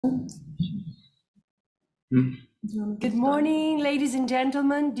Good morning, ladies and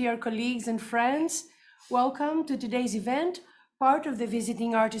gentlemen, dear colleagues and friends. Welcome to today's event, part of the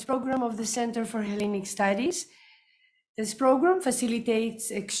Visiting Artist Program of the Center for Hellenic Studies. This program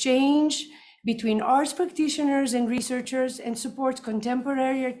facilitates exchange between arts practitioners and researchers and supports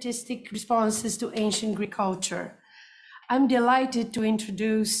contemporary artistic responses to ancient Greek culture. I'm delighted to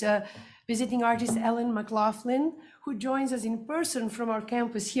introduce visiting artist Helen McLaughlin, who joins us in person from our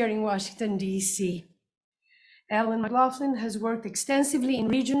campus here in Washington, D.C. Helen McLaughlin has worked extensively in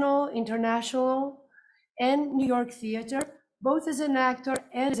regional, international, and New York theater, both as an actor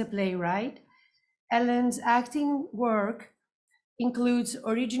and as a playwright. Helen's acting work includes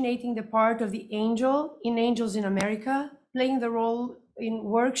originating the part of the angel in Angels in America, playing the role in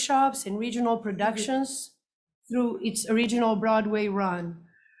workshops and regional productions through its original Broadway run.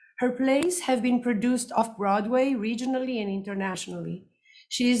 Her plays have been produced off-Broadway, regionally and internationally.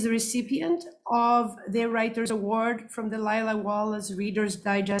 She is the recipient of the Writers Award from the Lila Wallace-Reader's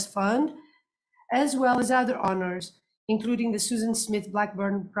Digest Fund, as well as other honors, including the Susan Smith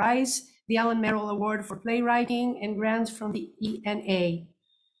Blackburn Prize, the Helen Merrill Award for Playwriting, and grants from the ENA.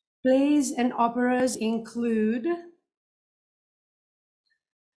 Plays and operas include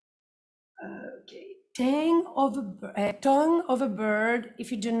Tongue of a Bird,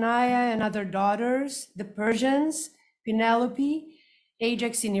 Iphigenia and Other Daughters, The Persians, Penelope,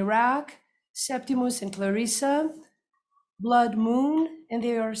 Ajax in Iraq, Septimus and Clarissa, Blood Moon, and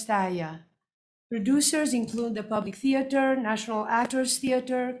the Orestia. Producers include the Public Theater, National Actors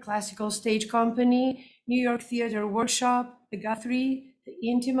Theater, Classical Stage Company, New York Theater Workshop, the Guthrie, the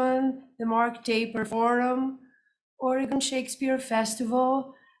Intiman, the Mark Taper Forum, Oregon Shakespeare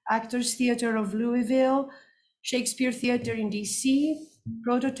Festival, Actors Theater of Louisville, Shakespeare Theatre in DC,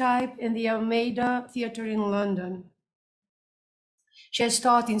 Prototype, and the Almeida Theater in London. She has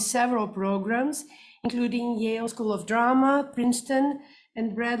taught in several programs, including Yale School of Drama, Princeton,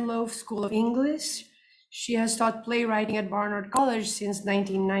 and Breadloaf School of English. She has taught playwriting at Barnard College since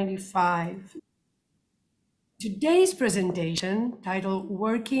 1995. Today's presentation, titled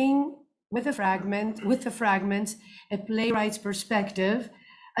Working with the Fragments, A Playwright's Perspective,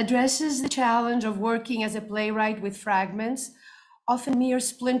 addresses the challenge of working as a playwright with fragments, often mere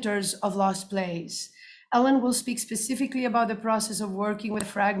splinters of lost plays. Helen will speak specifically about the process of working with a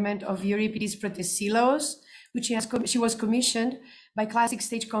fragment of Euripides Protesilaus, which she was commissioned by Classic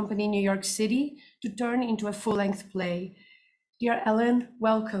Stage Company in New York City to turn into a full-length play. Dear Helen,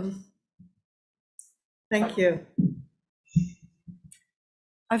 welcome. Thank you.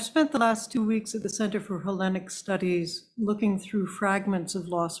 I've spent the last 2 weeks at the Center for Hellenic Studies looking through fragments of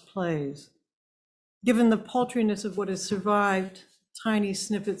lost plays. Given the paltriness of what has survived, tiny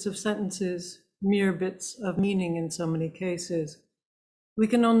snippets of sentences, mere bits of meaning in so many cases, we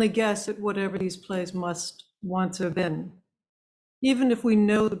can only guess at whatever these plays must once have been. Even if we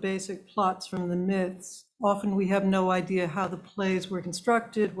know the basic plots from the myths, often we have no idea how the plays were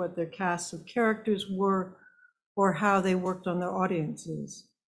constructed, what their casts of characters were, or how they worked on their audiences.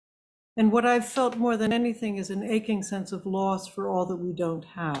 And what I've felt more than anything is an aching sense of loss for all that we don't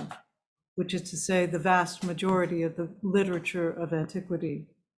have, which is to say the vast majority of the literature of antiquity.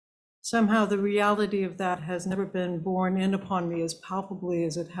 Somehow the reality of that has never been borne in upon me as palpably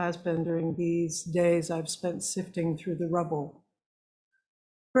as it has been during these days I've spent sifting through the rubble.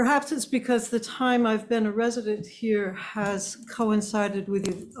 Perhaps it's because the time I've been a resident here has coincided with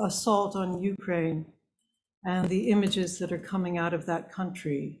the assault on Ukraine and the images that are coming out of that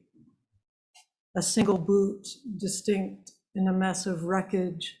country. A single boot distinct in a mess of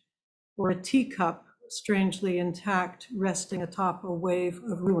wreckage, or a teacup strangely intact resting atop a wave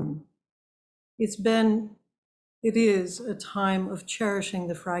of ruin. It is a time of cherishing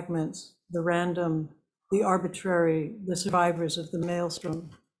the fragments, the random, the arbitrary, the survivors of the maelstrom.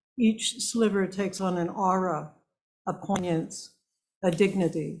 Each sliver takes on an aura, a poignance, a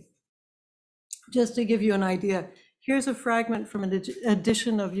dignity. Just to give you an idea, here's a fragment from an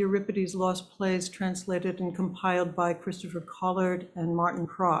edition of Euripides' Lost Plays translated and compiled by Christopher Collard and Martin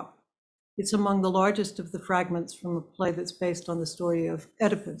Kropp. It's among the largest of the fragments from a play that's based on the story of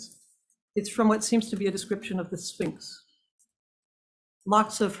Oedipus. It's from what seems to be a description of the Sphinx.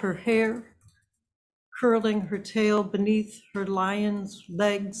 Locks of her hair, curling her tail beneath her lion's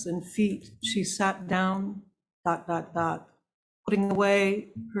legs and feet, she sat down, ... putting away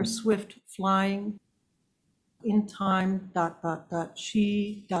her swift flying, in time, ...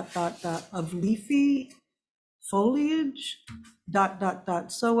 she, ... of leafy foliage, ...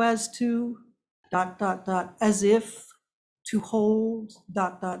 so as to, ... as if to hold, ...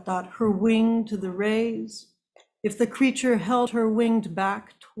 her wing to the rays, If the creature held her winged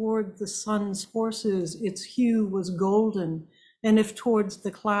back toward the sun's horses, its hue was golden, and if towards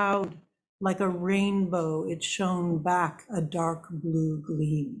the cloud, like a rainbow, it shone back a dark blue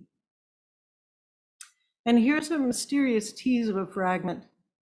gleam. And here's a mysterious tease of a fragment.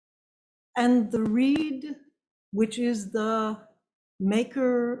 And the reed, which is the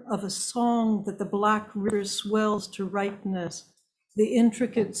maker of a song that the black river swells to ripeness, the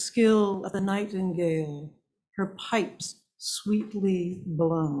intricate skill of the nightingale, her pipes sweetly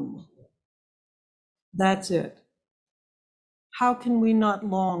blown. That's it. How can we not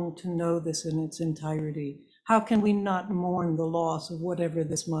long to know this in its entirety? How can we not mourn the loss of whatever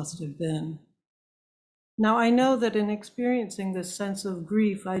this must have been? Now, I know that in experiencing this sense of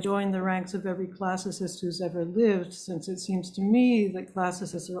grief, I join the ranks of every classicist who's ever lived, since it seems to me that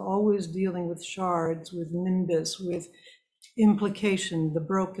classicists are always dealing with shards, with nimbus, with implication, the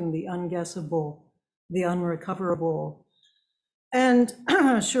broken, the unguessable, the unrecoverable. And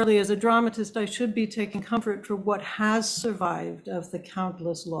surely as a dramatist, I should be taking comfort for what has survived of the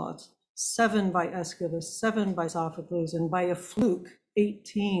countless lots, 7 by Aeschylus, 7 by Sophocles, and by a fluke,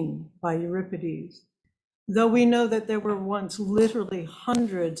 18 by Euripides. Though we know that there were once literally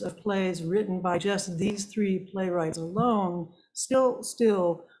hundreds of plays written by just these 3 playwrights alone,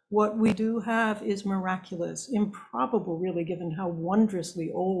 still, what we do have is miraculous, improbable really, given how wondrously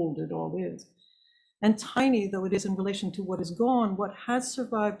old it all is. And tiny though it is in relation to what is gone, what has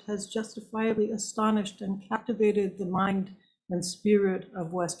survived has justifiably astonished and captivated the mind and spirit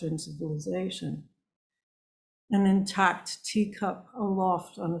of Western civilization. An intact teacup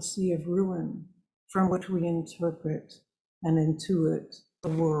aloft on a sea of ruin, from which we interpret and intuit the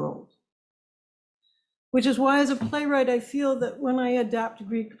world. Which is why, as a playwright, I feel that when I adapt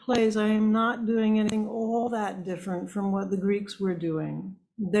Greek plays, I am not doing anything all that different from what the Greeks were doing.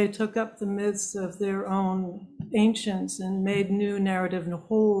 They took up the myths of their own ancients and made new narrative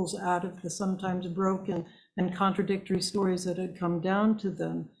wholes out of the sometimes broken and contradictory stories that had come down to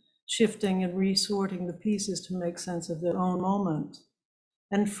them, shifting and resorting the pieces to make sense of their own moment.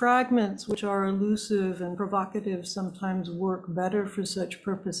 And fragments, which are elusive and provocative, sometimes work better for such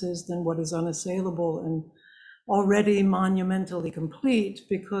purposes than what is unassailable and already monumentally complete,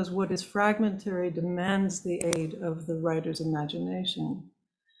 because what is fragmentary demands the aid of the writer's imagination.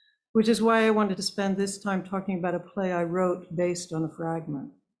 Which is why I wanted to spend this time talking about a play I wrote based on a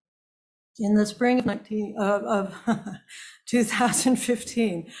fragment. In the spring of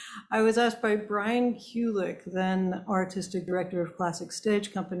 2015, I was asked by Brian Kulick, then artistic director of Classic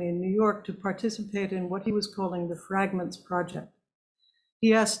Stage Company in New York, to participate in what he was calling the Fragments Project.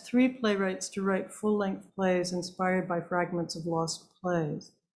 He asked 3 playwrights to write full-length plays inspired by fragments of lost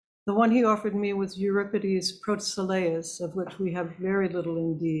plays. The one he offered me was Euripides Protesilaus, of which we have very little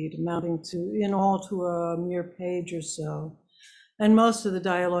indeed, amounting to, in all, to a mere page or so. And most of the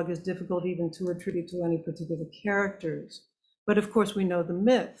dialogue is difficult even to attribute to any particular characters. But of course we know the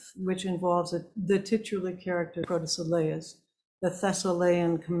myth, which involves the titular character Protesilaus, the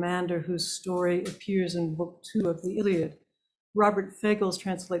Thessalian commander whose story appears in Book 2 of the Iliad. Robert Fagles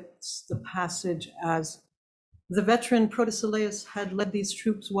translates the passage as, "The veteran Protesilaus had led these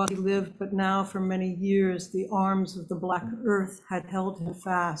troops while he lived, but now for many years the arms of the black earth had held him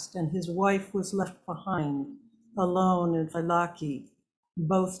fast, and his wife was left behind, alone in Phylaki,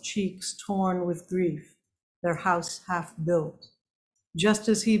 both cheeks torn with grief, their house half built. Just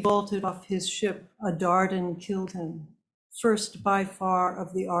as he vaulted off his ship, a Dardan killed him, first by far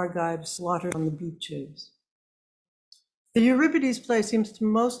of the Argives slaughtered on the beaches." The Euripides play seems to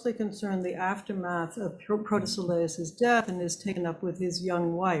mostly concern the aftermath of Protesilaus' death and is taken up with his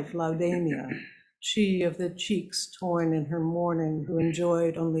young wife, Laodamia, she of the cheeks torn in her mourning, who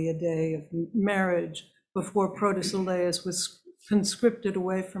enjoyed only a day of marriage before Protesilaus was conscripted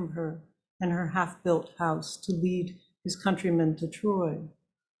away from her and her half-built house to lead his countrymen to Troy.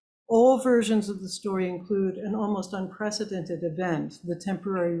 All versions of the story include an almost unprecedented event, the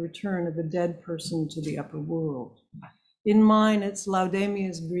temporary return of a dead person to the upper world. In mine, it's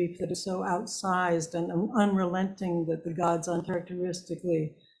Laodamia's grief that is so outsized and unrelenting that the gods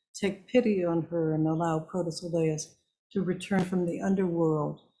uncharacteristically take pity on her and allow Protesilaus to return from the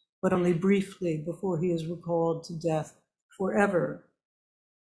underworld, but only briefly before he is recalled to death forever.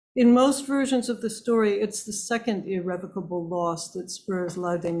 In most versions of the story, it's the second irrevocable loss that spurs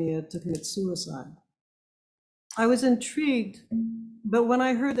Laodamia to commit suicide. I was intrigued, but when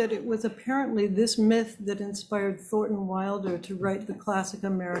I heard that it was apparently this myth that inspired Thornton Wilder to write the classic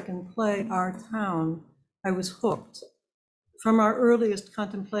American play, Our Town, I was hooked. From our earliest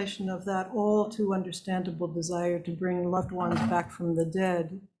contemplation of that all too understandable desire to bring loved ones back from the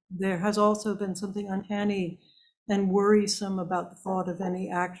dead, there has also been something uncanny and worrisome about the thought of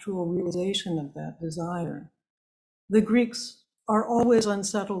any actual realization of that desire. The Greeks are always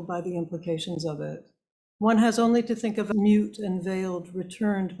unsettled by the implications of it. One has only to think of a mute and veiled,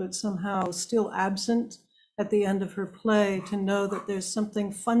 returned, but somehow still absent at the end of her play to know that there's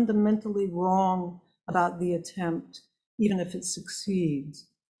something fundamentally wrong about the attempt, even if it succeeds.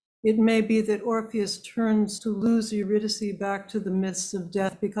 It may be that Orpheus turns to lose Eurydice back to the myths of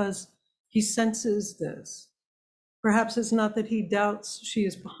death because he senses this. Perhaps it's not that he doubts she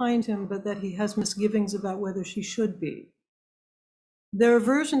is behind him, but that he has misgivings about whether she should be. There are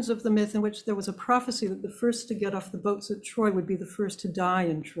versions of the myth in which there was a prophecy that the first to get off the boats at Troy would be the first to die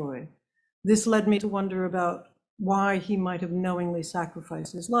in Troy. This led me to wonder about why he might have knowingly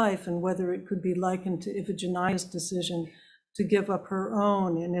sacrificed his life and whether it could be likened to Iphigenia's decision to give up her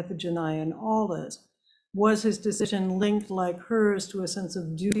own in Iphigenia and Other. Was his decision linked like hers to a sense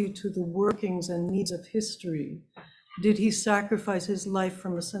of duty to the workings and needs of history? Did he sacrifice his life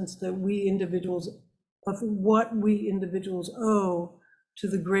from a sense that we individuals, of what we individuals owe to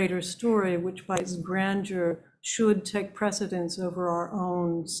the greater story, which by its grandeur should take precedence over our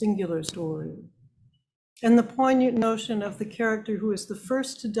own singular story? And the poignant notion of the character who is the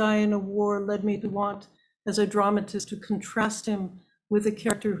first to die in a war led me to want, as a dramatist, to contrast him with a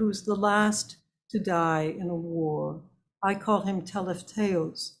character who's the last to die in a war. I call him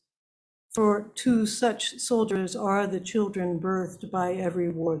Telephtheos, for two such soldiers are the children birthed by every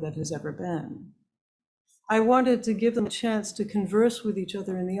war that has ever been. I wanted to give them a chance to converse with each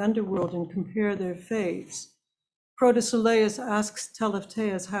other in the underworld and compare their fates. Protesilaus asks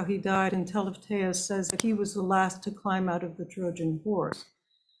Telephtheus how he died, and Telephtheus says that he was the last to climb out of the Trojan horse.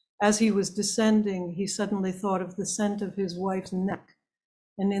 As he was descending, he suddenly thought of the scent of his wife's neck,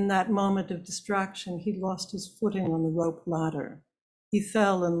 and in that moment of distraction, he lost his footing on the rope ladder. He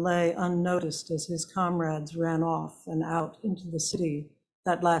fell and lay unnoticed as his comrades ran off and out into the city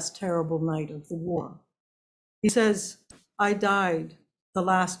that last terrible night of the war. He says, I died, the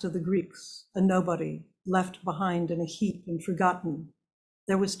last of the Greeks, a nobody, left behind in a heap and forgotten.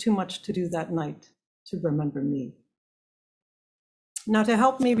 There was too much to do that night to remember me. Now, to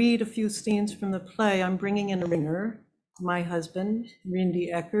help me read a few scenes from the play, I'm bringing in a ringer, my husband,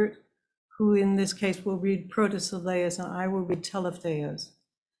 Rindy Eckert, who in this case will read Protesilaus and I will read Telephtheus.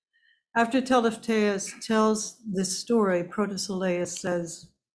 After Telephtheus tells this story, Protesilaus says,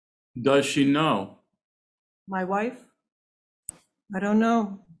 Does she know? My wife? I don't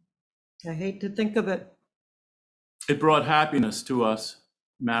know. I hate to think of it. It brought happiness to us,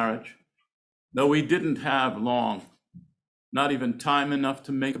 marriage, though we didn't have long, not even time enough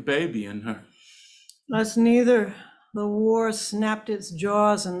to make a baby in her. Us neither. The war snapped its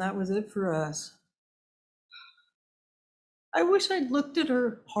jaws and that was it for us. I wish I'd looked at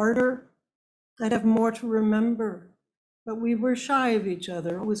her harder. I'd have more to remember. But we were shy of each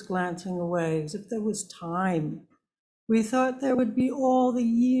other, always glancing away as if there was time. We thought there would be all the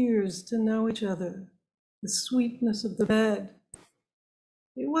years to know each other, the sweetness of the bed.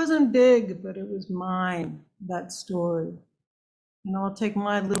 It wasn't big, but it was mine, that story. And I'll take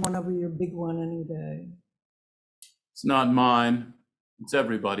my little one over your big one any day. It's not mine, it's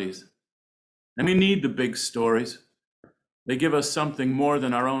everybody's. And we need the big stories. They give us something more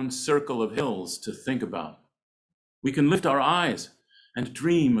than our own circle of hills to think about. We can lift our eyes and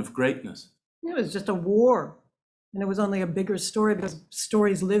dream of greatness. It was just a war. And it was only a bigger story because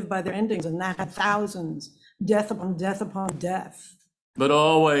stories live by their endings, and that had thousands, death upon death upon death. But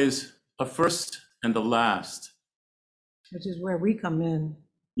always a first and a last. Which is where we come in.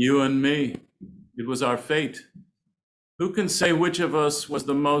 You and me, it was our fate. Who can say which of us was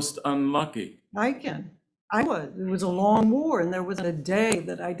the most unlucky? I can. I was. It was a long war, and there wasn't a day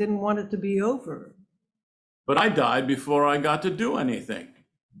that I didn't want it to be over. But I died before I got to do anything.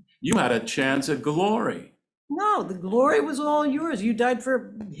 You had a chance at glory. No, the glory was all yours. You died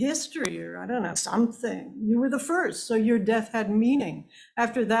for history or I don't know, something. You were the first, so your death had meaning.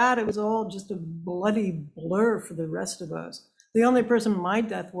 After that, it was all just a bloody blur for the rest of us. The only person my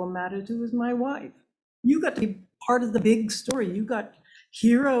death will matter to is my wife. You got to be part of the big story. You got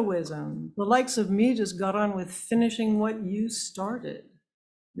heroism. The likes of me just got on with finishing what you started.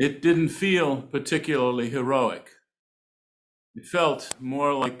 It didn't feel particularly heroic. It felt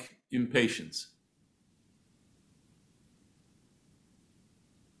more like impatience.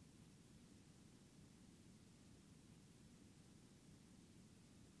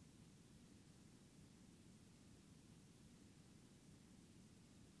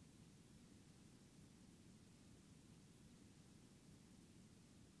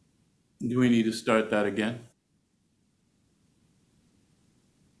 Do we need to start that again? 'Cause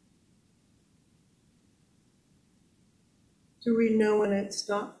Do we know when it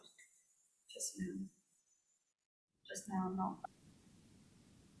stopped? Just now. Just now, no.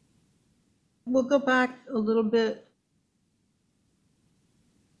 We'll go back a little bit.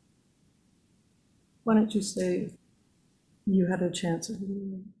 Why don't you say you had a chance at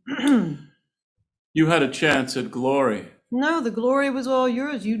glory? You had a chance at glory. No, the glory was all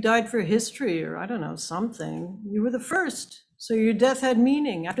yours. You died for history, or I don't know, something. You were the first, so your death had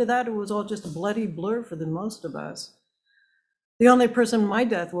meaning. After that, it was all just a bloody blur for the most of us. The only person my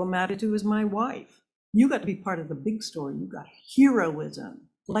death will matter to is my wife. You got to be part of the big story. You got heroism.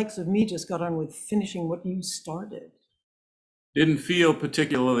 The likes of me just got on with finishing what you started. Didn't feel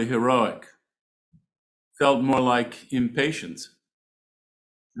particularly heroic. Felt more like impatience.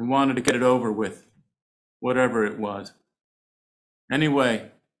 I wanted to get it over with, whatever it was. Anyway,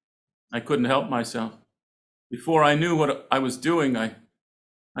 I couldn't help myself. Before I knew what I was doing, I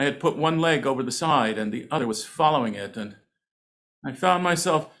had put one leg over the side and the other was following it, and I found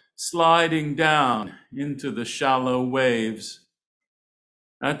myself sliding down into the shallow waves.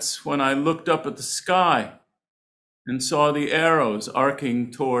 That's when I looked up at the sky and saw the arrows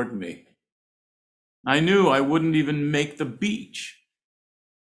arcing toward me. I knew I wouldn't even make the beach.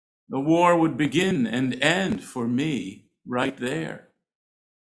 The war would begin and end for me right there,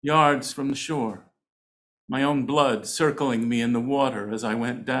 yards from the shore, my own blood circling me in the water as I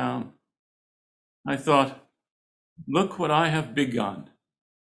went down. I thought, look what I have begun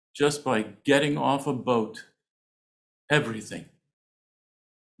just by getting off a boat, everything.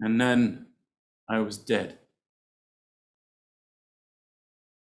 And then I was dead.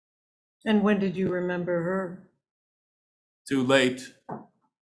 And when did you remember her? Too late.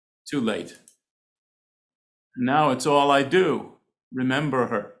 Too late. Now it's all I do, remember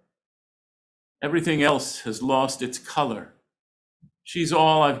her. Everything else has lost its color. She's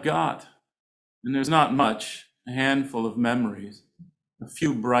all I've got. And there's not much, a handful of memories, a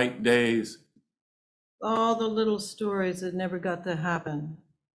few bright days. All the little stories that never got to happen.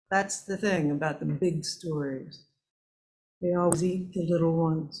 That's the thing about the big stories. They always eat the little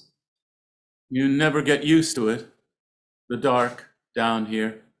ones. You never get used to it, the dark down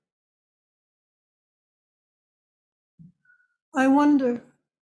here. I wonder.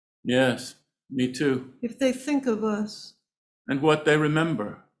 Yes, me too. If they think of us. And what they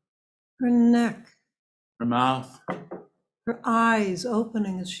remember. Her neck. Her mouth. Her eyes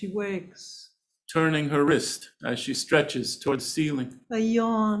opening as she wakes. Turning her wrist as she stretches towards the ceiling. A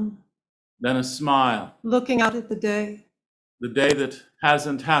yawn. Then a smile. Looking out at the day. The day that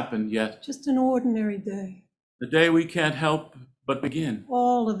hasn't happened yet. Just an ordinary day. The day we can't help but begin.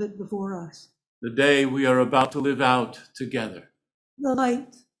 All of it before us. The day we are about to live out together. The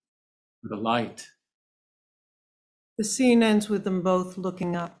light. The light. The scene ends with them both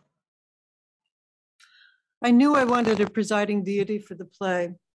looking up. I knew I wanted a presiding deity for the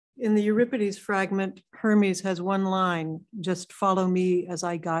play. In the Euripides fragment, Hermes has one line, just follow me as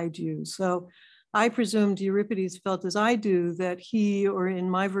I guide you. So I presumed Euripides felt as I do that he, or in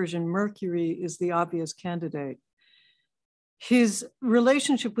my version, Mercury, is the obvious candidate. His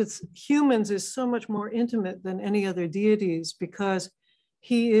relationship with humans is so much more intimate than any other deities because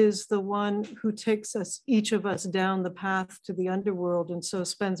he is the one who takes us, each of us, down the path to the underworld, and so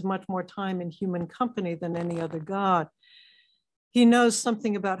spends much more time in human company than any other god. He knows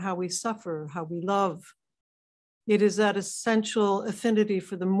something about how we suffer, how we love. It is that essential affinity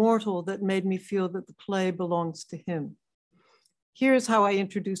for the mortal that made me feel that the play belongs to him. Here's how I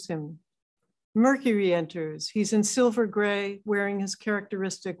introduce him. Mercury enters. He's in silver gray, wearing his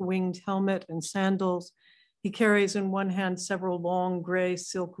characteristic winged helmet and sandals. He carries in one hand several long gray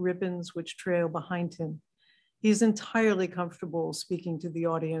silk ribbons which trail behind him. He's entirely comfortable speaking to the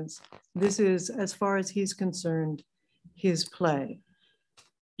audience. This is, as far as he's concerned, his play.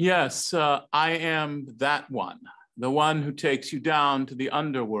 Yes, I am that one, the one who takes you down to the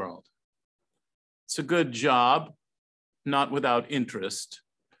underworld. It's a good job, not without interest.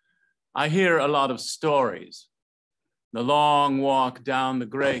 I hear a lot of stories. The long walk down the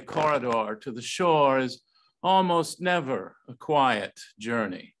gray corridor to the shore is almost never a quiet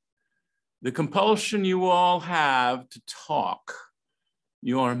journey. The compulsion you all have to talk,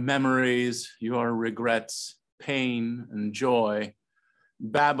 your memories, your regrets, pain and joy,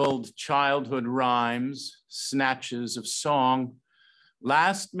 babbled childhood rhymes, snatches of song,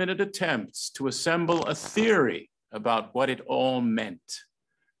 last-minute attempts to assemble a theory about what it all meant,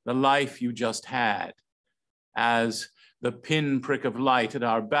 the life you just had, as the pinprick of light at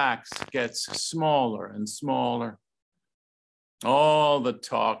our backs gets smaller and smaller. All the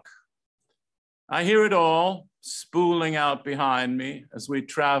talk. I hear it all spooling out behind me as we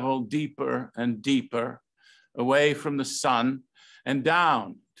travel deeper and deeper, away from the sun and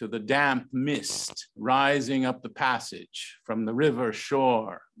down to the damp mist rising up the passage from the river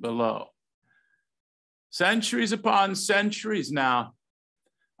shore below. Centuries upon centuries now,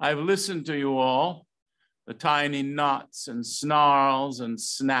 I've listened to you all, the tiny knots and snarls and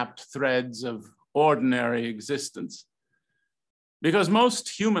snapped threads of ordinary existence. Because most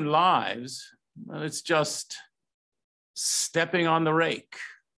human lives, well, it's just stepping on the rake,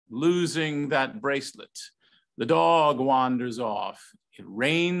 losing that bracelet. The dog wanders off. It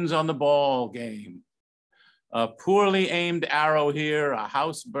rains on the ball game. A poorly aimed arrow here, a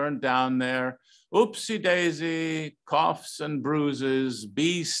house burned down there. Oopsie daisy, coughs and bruises,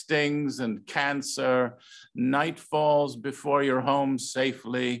 bee stings and cancer. Night falls before you're home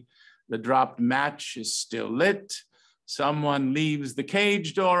safely. The dropped match is still lit. Someone leaves the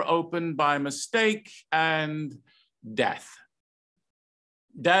cage door open by mistake, and death.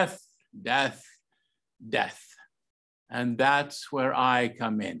 Death, death, death. And that's where I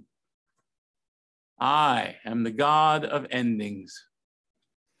come in. I am the god of endings.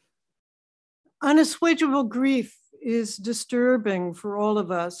 Unassuageable grief is disturbing for all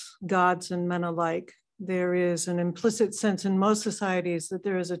of us, gods and men alike. There is an implicit sense in most societies that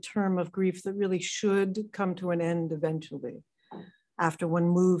there is a term of grief that really should come to an end eventually, after one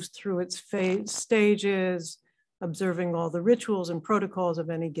moves through its stages, observing all the rituals and protocols of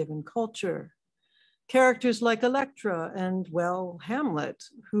any given culture. Characters like Electra and, well, Hamlet,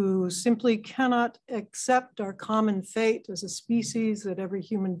 who simply cannot accept our common fate as a species, that every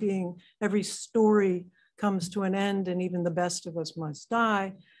human being, every story comes to an end and even the best of us must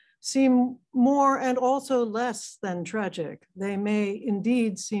die, seem more and also less than tragic. They may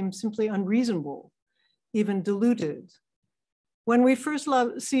indeed seem simply unreasonable, even deluded. When we first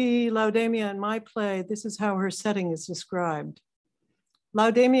see Laodamia in my play, this is how her setting is described.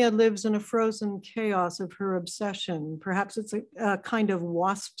 Laodamia lives in a frozen chaos of her obsession. Perhaps it's a kind of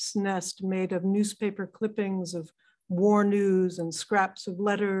wasp's nest made of newspaper clippings of war news and scraps of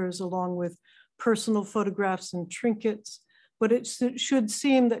letters, along with personal photographs and trinkets. But it should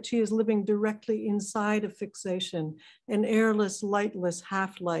seem that she is living directly inside a fixation, an airless, lightless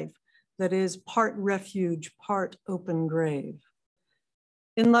half-life that is part refuge, part open grave.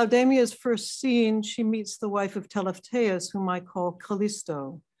 In Laodamia's first scene, she meets the wife of Telephtheus, whom I call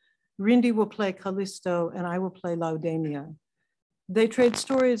Callisto. Rindi will play Callisto and I will play Laodamia. They trade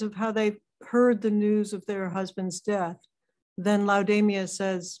stories of how they heard the news of their husband's death. Then Laodamia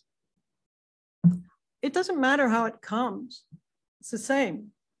says, "It doesn't matter how it comes. It's the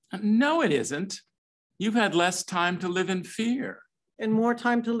same." No, it isn't. You've had less time to live in fear. And more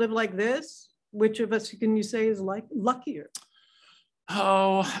time to live like this? Which of us can you say is luckier?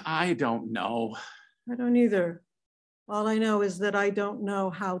 Oh, I don't know. I don't either. All I know is that I don't know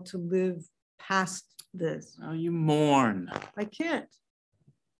how to live past this. Oh, you mourn. I can't.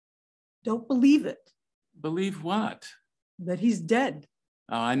 Don't believe it. Believe what? That he's dead.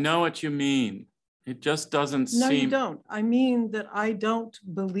 Oh, I know what you mean. It just doesn't seem... No, you don't. I mean that I don't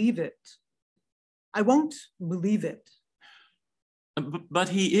believe it. I won't believe it. But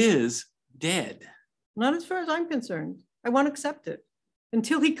he is dead. Not as far as I'm concerned. I won't accept it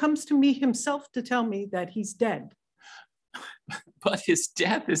until he comes to me himself to tell me that he's dead. But his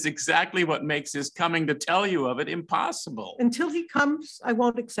death is exactly what makes his coming to tell you of it impossible. Until he comes, I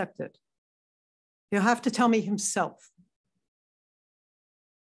won't accept it. He'll have to tell me himself.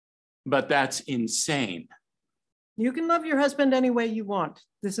 But that's insane. You can love your husband any way you want.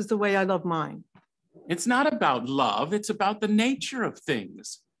 This is the way I love mine. It's not about love, it's about the nature of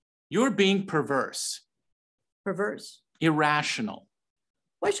things. You're being perverse. Perverse. Irrational.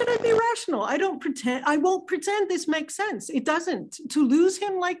 Why should I be rational? I won't pretend this makes sense. It doesn't. To lose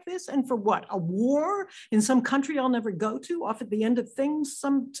him like this, and for what? A war in some country I'll never go to, off at the end of things,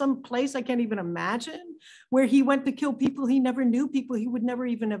 some place I can't even imagine, where he went to kill people he never knew, people he would never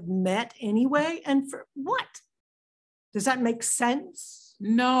even have met anyway. And for what? Does that make sense?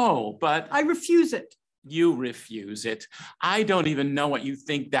 No, but... I refuse it. You refuse it. I don't even know what you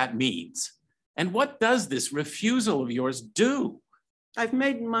think that means. And what does this refusal of yours do? I've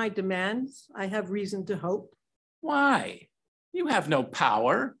made my demands. I have reason to hope. Why? You have no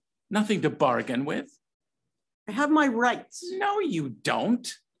power, nothing to bargain with. I have my rights. No, you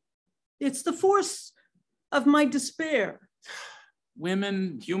don't. It's the force of my despair.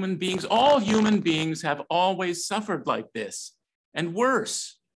 Women, human beings, all human beings have always suffered like this, and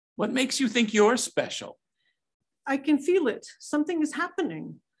worse. What makes you think you're special? I can feel it. Something is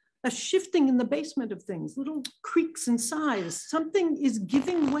happening. A shifting in the basement of things, little creaks and sighs. Something is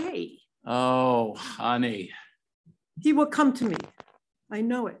giving way. Oh, honey. He will come to me. I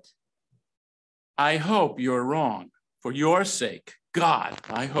know it. I hope you're wrong. For your sake, God,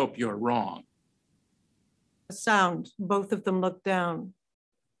 I hope you're wrong. A sound, both of them look down.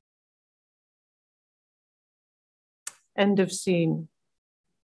 End of scene.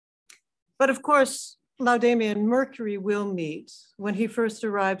 But of course, Laodamia and Mercury will meet. When he first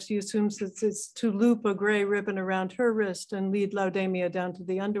arrives, he assumes that it's to loop a gray ribbon around her wrist and lead Laodamia down to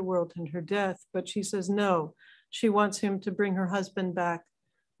the underworld and her death. But she says no. She wants him to bring her husband back,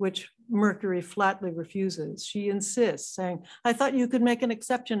 which Mercury flatly refuses. She insists, saying, I thought you could make an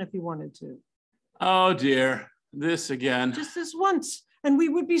exception if you wanted to. Oh dear, this again. Just this once, and we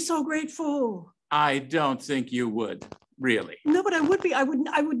would be so grateful. I don't think you would, really. No, but I would be. I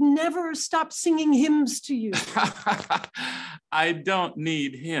would never stop singing hymns to you. I don't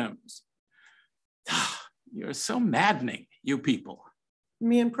need hymns. You're so maddening, you people.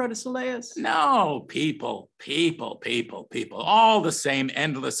 Me and Protesilaus? No, people. All the same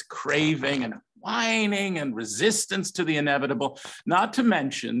endless craving and whining and resistance to the inevitable, not to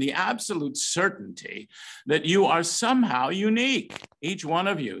mention the absolute certainty that you are somehow unique, each one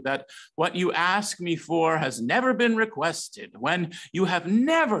of you, that what you ask me for has never been requested, when you have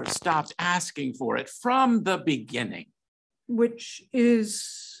never stopped asking for it from the beginning. Which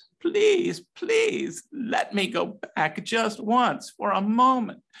is... Please, let me go back just once for a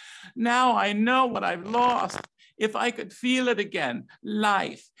moment. Now I know what I've lost. If I could feel it again,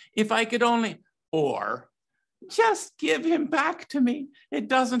 life, if I could only, or just give him back to me. It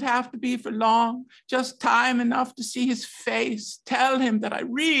doesn't have to be for long, just time enough to see his face, tell him that I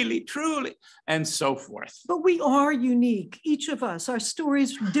really, truly, and so forth. But we are unique, each of us. Our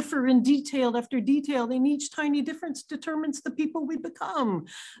stories differ in detail after detail, and each tiny difference determines the people we become.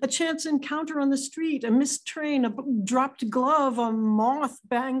 A chance encounter on the street, a missed train, a dropped glove, a moth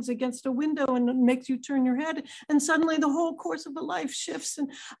bangs against a window and makes you turn your head, and suddenly the whole course of a life shifts.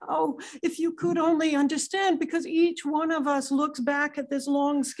 And oh, if you could only understand, because each one of us looks back at this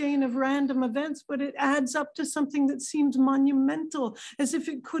long skein of random events, but it adds up to something that seems monumental, as if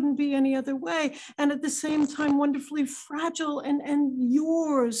it couldn't be any other way, and at the same time wonderfully fragile and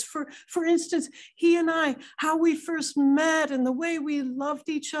yours. For instance, he and I, how we first met and the way we loved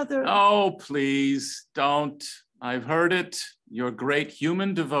each other. Oh, please don't. I've heard it, your great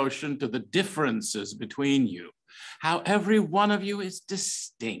human devotion to the differences between you, how every one of you is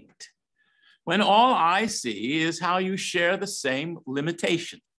distinct, when all I see is how you share the same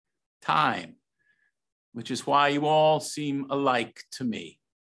limitation, time, which is why you all seem alike to me.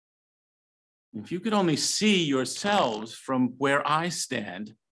 If you could only see yourselves from where I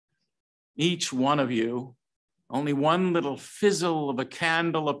stand, each one of you, only one little fizzle of a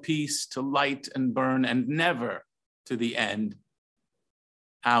candle apiece to light and burn, and never to the end.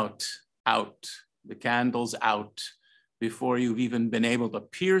 Out, the candle's out, before you've even been able to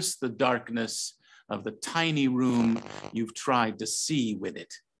pierce the darkness of the tiny room you've tried to see with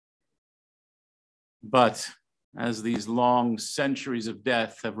it. But as these long centuries of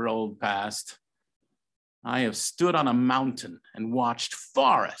death have rolled past, I have stood on a mountain and watched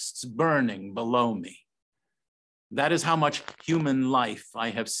forests burning below me. That is how much human life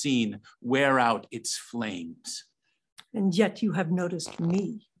I have seen wear out its flames. And yet you have noticed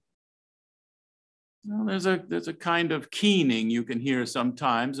me. Well, there's a kind of keening you can hear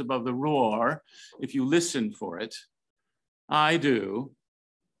sometimes above the roar if you listen for it. I do.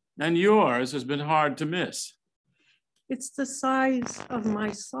 And yours has been hard to miss. It's the size of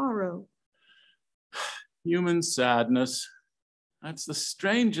my sorrow. Human sadness. That's the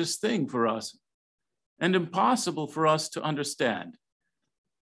strangest thing for us, and impossible for us to understand,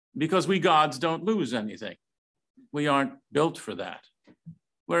 because we gods don't lose anything. We aren't built for that.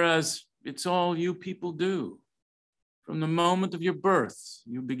 Whereas it's all you people do. From the moment of your birth,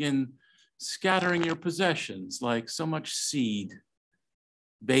 you begin scattering your possessions like so much seed,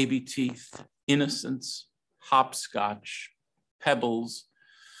 baby teeth, innocence, hopscotch, pebbles,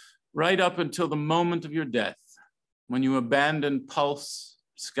 right up until the moment of your death, when you abandon pulse,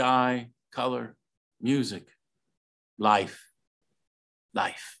 sky, color, music, life.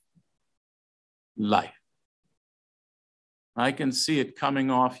 I can see it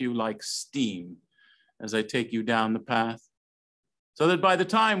coming off you like steam as I take you down the path, so that by the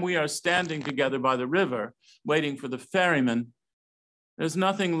time we are standing together by the river, waiting for the ferryman, there's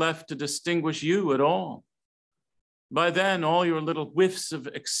nothing left to distinguish you at all. By then, all your little whiffs of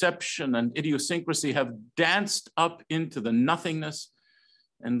exception and idiosyncrasy have danced up into the nothingness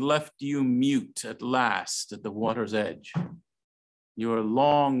and left you mute at last at the water's edge. Your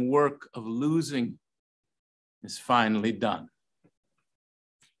long work of losing is finally done.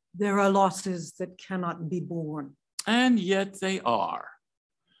 There are losses that cannot be borne. And yet they are.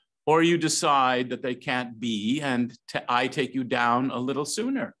 Or you decide that they can't be and I take you down a little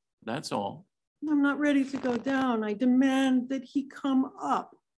sooner. That's all. I'm not ready to go down. I demand that he come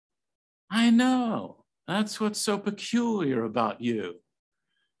up. I know. That's what's so peculiar about you.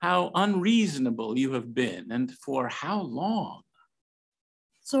 How unreasonable you have been, and for how long?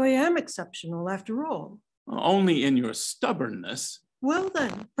 So I am exceptional after all. Only in your stubbornness. Well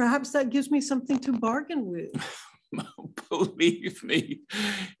then, perhaps that gives me something to bargain with. Believe me,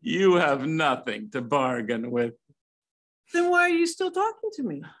 you have nothing to bargain with. Then why are you still talking to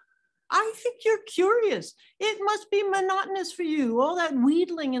me? I think you're curious. It must be monotonous for you, all that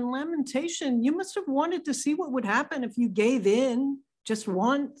wheedling and lamentation. You must have wanted to see what would happen if you gave in just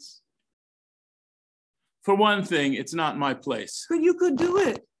once. For one thing, it's not my place. But you could do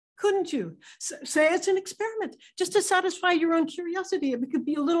it, couldn't you? Say it's an experiment, just to satisfy your own curiosity. It could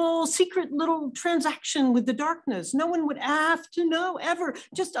be a little secret little transaction with the darkness. No one would have to know ever,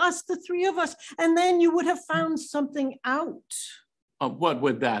 just us, the three of us. And then you would have found something out. What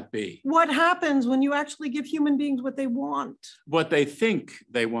would that be? What happens when you actually give human beings what they want? What they think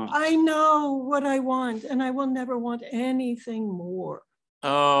they want. I know what I want, and I will never want anything more.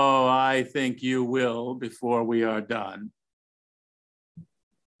 Oh, I think you will before we are done.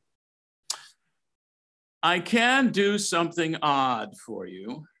 I can do something odd for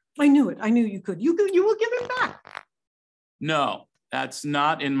you. I knew it. I knew you could. You will give it back. No, that's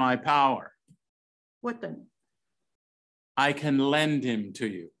not in my power. What then? I can lend him to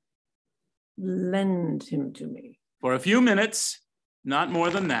you. Lend him to me. For a few minutes, not more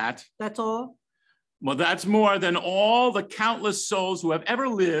than that. That's all? Well, that's more than all the countless souls who have ever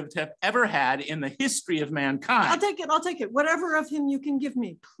lived have ever had in the history of mankind. I'll take it. I'll take it. Whatever of him you can give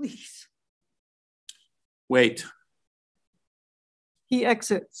me, please. Wait. He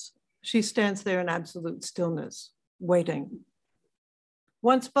exits. She stands there in absolute stillness, waiting.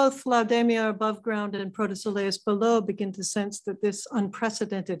 Once both Laodamia above ground and Protesilaus below begin to sense that this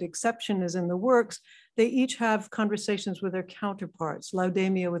unprecedented exception is in the works, they each have conversations with their counterparts,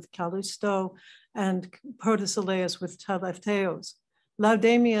 Laodamia with Callisto and Protesilaus with Telephtheos.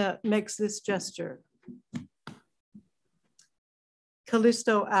 Laodamia makes this gesture.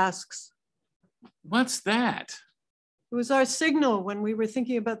 Callisto asks, "What's that?" "It was our signal when we were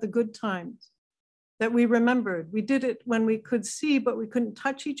thinking about the good times. That we remembered. We did it when we could see, but we couldn't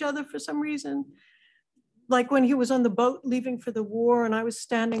touch each other for some reason. Like when he was on the boat leaving for the war and I was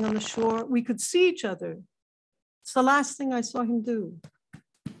standing on the shore, we could see each other. It's the last thing I saw him do.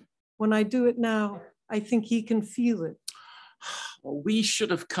 When I do it now, I think he can feel it." Well, we should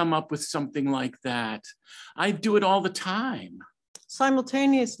have come up with something like that. I do it all the time.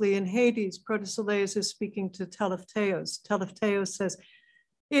 Simultaneously in Hades, Protesilaus is speaking to Telephtheos. Telephtheos says,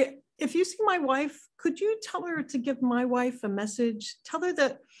 "If you see my wife, could you tell her to give my wife a message? Tell her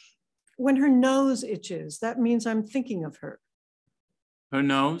that when her nose itches, that means I'm thinking of her." Her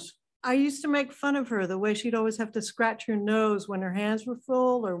nose? I used to make fun of her, the way she'd always have to scratch her nose when her hands were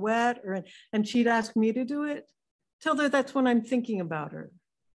full or wet, and she'd ask me to do it. Tell her that's when I'm thinking about her.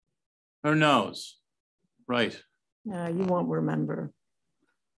 Her nose, right. Yeah, you won't remember.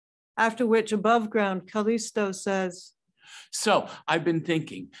 After which, above ground, Callisto says, "So I've been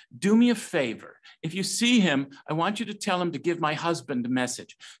thinking, do me a favor. If you see him, I want you to tell him to give my husband a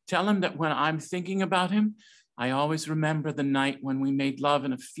message. Tell him that when I'm thinking about him, I always remember the night when we made love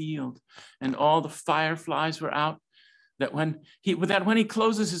in a field and all the fireflies were out, that when he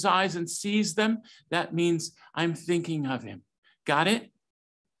closes his eyes and sees them, that means I'm thinking of him. Got it?"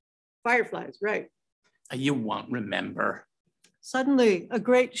 "Fireflies, right." "You won't remember." Suddenly, a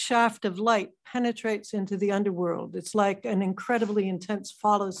great shaft of light penetrates into the underworld. It's like an incredibly intense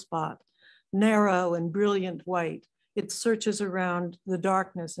follow spot, narrow and brilliant white. It searches around the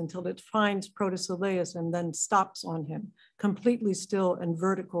darkness until it finds Protesilaus and then stops on him, completely still and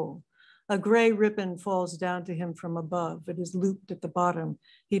vertical. A gray ribbon falls down to him from above. It is looped at the bottom.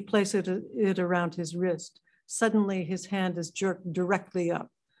 He places it around his wrist. Suddenly, his hand is jerked directly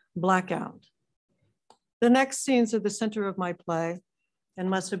up. Blackout. The next scenes are the center of my play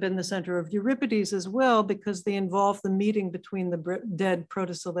and must have been the center of Euripides as well, because they involve the meeting between the dead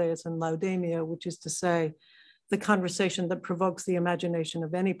Protesilaus and Laodamia, which is to say, the conversation that provokes the imagination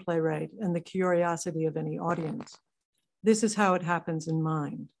of any playwright and the curiosity of any audience. This is how it happens in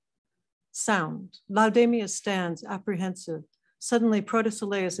mind. Sound. Laodamia stands apprehensive. Suddenly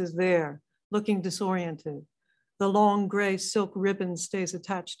Protesilaus is there, looking disoriented. The long gray silk ribbon stays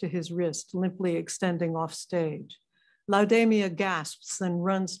attached to his wrist, limply extending off stage. Laodamia gasps, then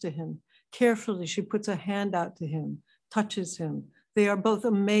runs to him. Carefully, she puts a hand out to him, touches him. They are both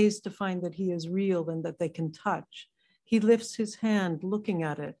amazed to find that he is real and that they can touch. He lifts his hand, looking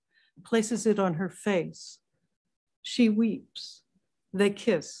at it. places it on her face. She weeps. They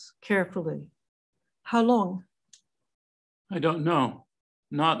kiss carefully. How long? I don't know.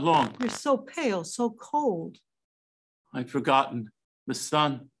 Not long. You're so pale, so cold. I'd forgotten the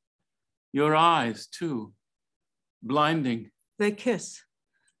sun. Your eyes, too. Blinding. They kiss.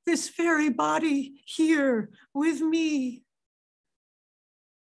 This very body here with me.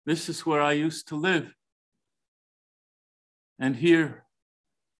 This is where I used to live. And here,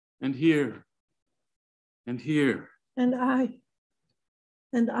 and here, and here. And I,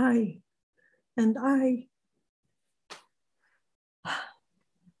 and I, and I.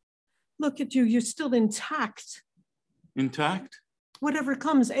 Look at you, you're still intact. Intact? Whatever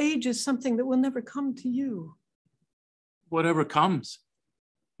comes, age is something that will never come to you. Whatever comes.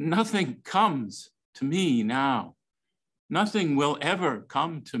 Nothing comes to me now. Nothing will ever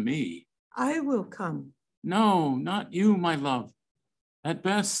come to me. I will come. No, not you, my love. At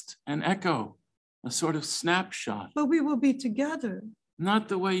best, an echo, a sort of snapshot. But we will be together. Not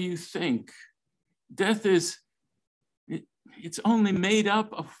the way you think. Death is, it's only made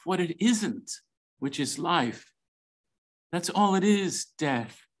up of what it isn't, which is life. That's all it is,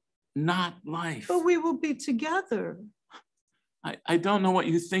 death, not life. But we will be together. I don't know what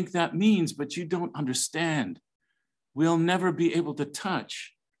you think that means, but you don't understand. We'll never be able to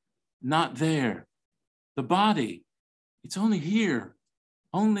touch. Not there. The body, it's only here,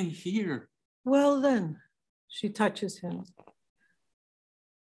 only here. Well then, she touches him.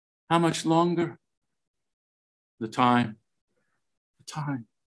 How much longer? The time, the time,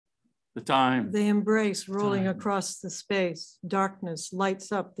 the time. They embrace, rolling Time. across the space. Darkness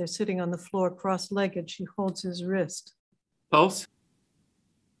lights up. They're sitting on the floor, cross-legged. She holds his wrist. Pulse?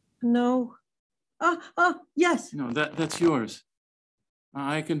 No. Yes. No, that's yours.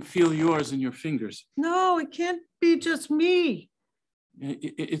 I can feel yours in your fingers. No, it can't be just me.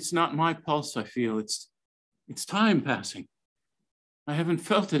 It's not my pulse I feel, it's time passing. I haven't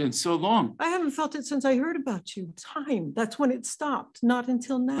felt it in so long. I haven't felt it since I heard about you. Time, that's when it stopped, not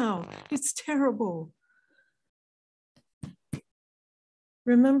until now. It's terrible.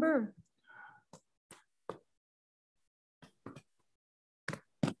 Remember?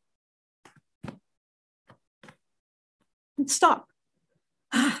 Stop.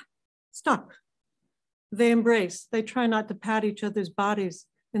 Stop. They embrace. They try not to pat each other's bodies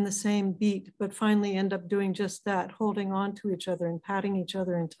in the same beat, but finally end up doing just that, holding on to each other and patting each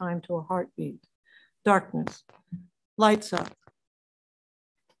other in time to a heartbeat. Darkness. Lights up.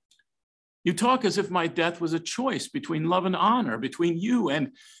 You talk as if my death was a choice between love and honor, between you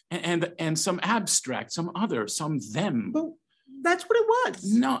and some abstract, some other, some them. But that's what it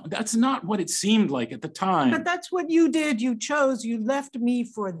was. No, that's not what it seemed like at the time. But that's what you did. You chose. You left me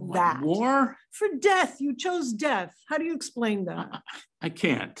for that. War? For death. You chose death. How do you explain that? I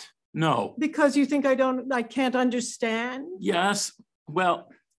can't. No. Because you think I can't understand? Yes. Well,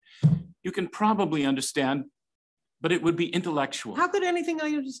 you can probably understand, but it would be intellectual. How could anything I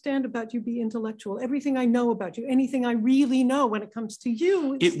understand about you be intellectual? Everything I know about you, anything I really know when it comes to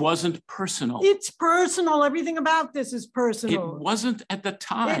you. It wasn't personal. It's personal. Everything about this is personal. It wasn't at the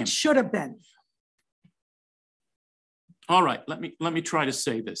time. It should have been. All right, let me try to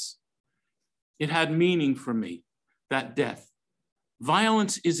say this. It had meaning for me, that death.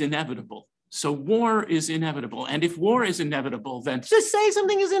 Violence is inevitable, so war is inevitable. And if war is inevitable, then... To say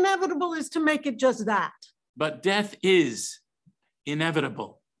something is inevitable is to make it just that. But death is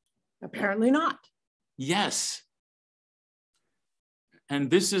inevitable. Apparently not. Yes.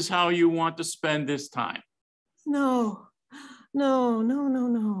 And this is how you want to spend this time. No, no, no, no,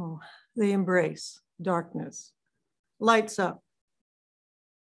 no. They embrace darkness. Lights up.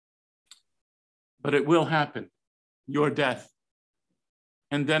 But it will happen, your death.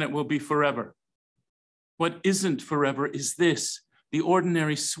 And then it will be forever. What isn't forever is this, the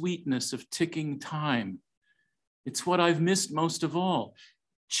ordinary sweetness of ticking time. It's what I've missed most of all.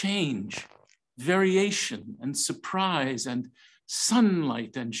 Change, variation and surprise and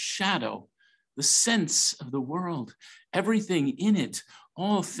sunlight and shadow, the sense of the world, everything in it,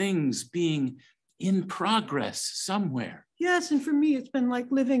 all things being in progress somewhere. Yes, and for me, it's been like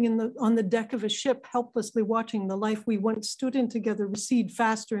living on the deck of a ship, helplessly watching the life we once stood in together recede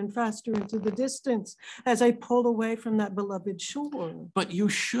faster and faster into the distance as I pull away from that beloved shore. But you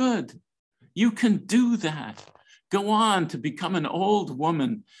should. You can do that. Go on to become an old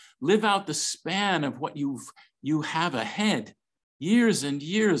woman. Live out the span of what you have ahead. Years and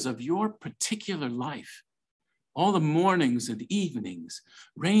years of your particular life. All the mornings and evenings,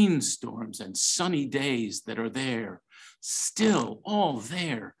 rainstorms and sunny days that are there, still all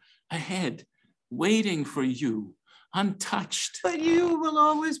there, ahead, waiting for you, untouched. But you will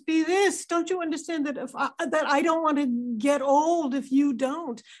always be this. Don't you understand that that I don't want to get old if you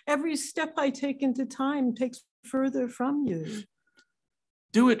don't? Every step I take into time takes further from you.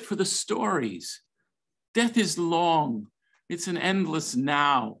 Do it for the stories. Death is long. It's an endless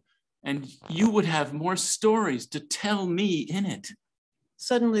now. And you would have more stories to tell me in it.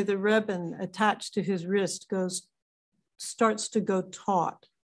 Suddenly the ribbon attached to his wrist starts to go taut.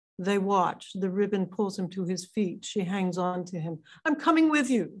 They watch. The ribbon pulls him to his feet. She hangs on to him. I'm coming with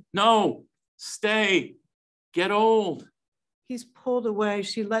you. No, stay. Get old. He's pulled away.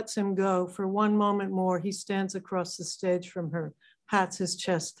 She lets him go. For one moment more, he stands across the stage from her, pats his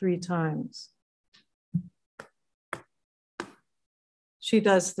chest 3 times. She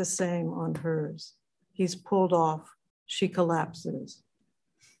does the same on hers. He's pulled off. She collapses.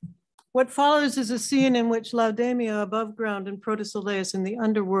 What follows is a scene in which Laodamia above ground and Protesilaus in the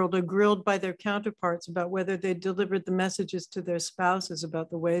underworld are grilled by their counterparts about whether they delivered the messages to their spouses about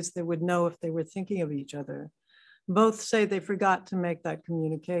the ways they would know if they were thinking of each other. Both say they forgot to make that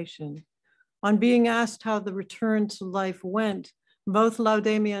communication. On being asked how the return to life went, both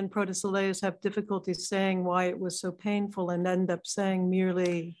Laodamia and Protesilaus have difficulty saying why it was so painful and end up saying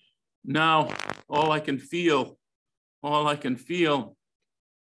merely, now, all I can feel, all I can feel,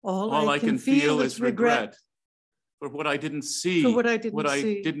 all I can feel is regret for what I didn't see, for what I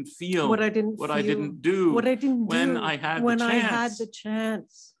didn't feel, what I didn't do, when I had the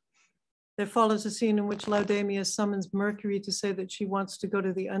chance. There follows a scene in which Laodamia summons Mercury to say that she wants to go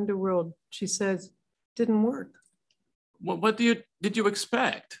to the underworld. She says, didn't work. What did you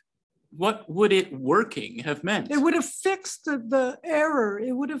expect? What would it working have meant? It would have fixed the error.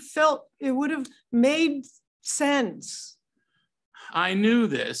 It would have made sense. I knew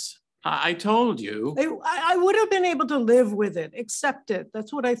this. I told you. I would have been able to live with it, accept it.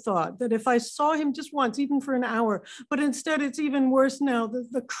 That's what I thought, that if I saw him just once, even for an hour, but instead it's even worse now,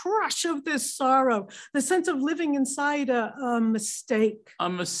 the crush of this sorrow, the sense of living inside a mistake. A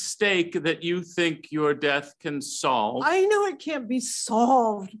mistake that you think your death can solve. I know it can't be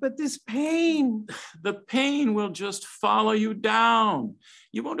solved, but this pain. The pain will just follow you down.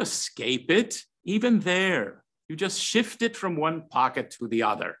 You won't escape it, even there. You just shift it from one pocket to the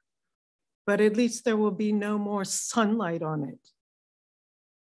other. But at least there will be no more sunlight on it.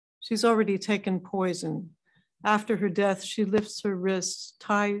 She's already taken poison. After her death, she lifts her wrists,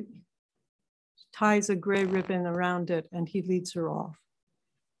 ties a gray ribbon around it, and he leads her off.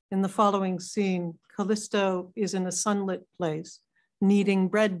 In the following scene, Callisto is in a sunlit place, kneading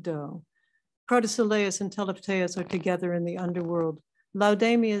bread dough. Protesilaus and Telepteus are together in the underworld.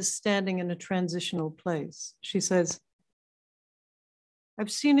 Laodamia is standing in a transitional place. She says, I've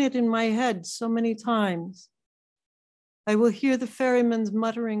seen it in my head so many times. I will hear the ferryman's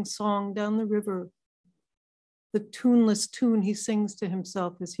muttering song down the river, the tuneless tune he sings to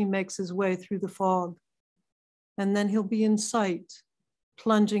himself as he makes his way through the fog. And then he'll be in sight,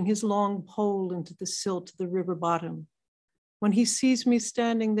 plunging his long pole into the silt of the river bottom. When he sees me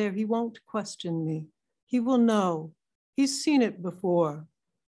standing there, he won't question me. He will know. He's seen it before.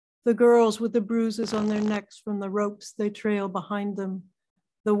 The girls with the bruises on their necks from the ropes they trail behind them,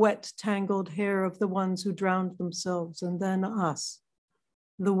 the wet, tangled hair of the ones who drowned themselves, and then us,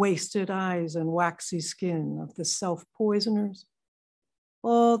 the wasted eyes and waxy skin of the self-poisoners,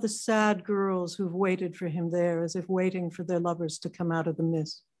 all the sad girls who've waited for him there as if waiting for their lovers to come out of the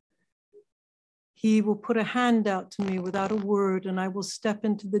mist. He will put a hand out to me without a word, and I will step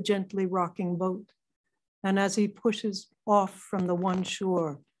into the gently rocking boat. And as he pushes off from the one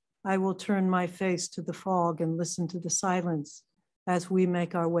shore, I will turn my face to the fog and listen to the silence as we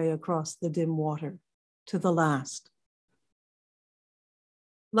make our way across the dim water to the last.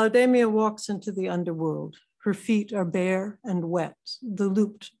 Laodamia walks into the underworld. Her feet are bare and wet. The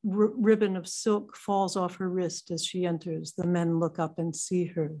looped ribbon of silk falls off her wrist as she enters. The men look up and see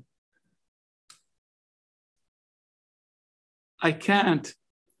her. I can't.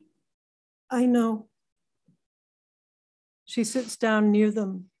 I know. She sits down near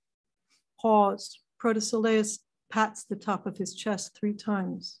them. Pause. Protesilaus pats the top of his chest 3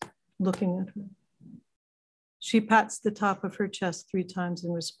 times, looking at her. She pats the top of her chest 3 times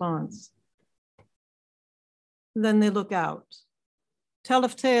in response. Then they look out.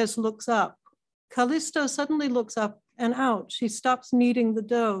 Telepteus looks up. Callisto suddenly looks up and out. She stops kneading the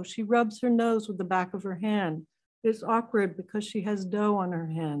dough. She rubs her nose with the back of her hand. It's awkward because she has dough on her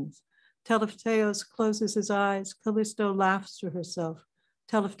hands. Telepteus closes his eyes. Callisto laughs to herself.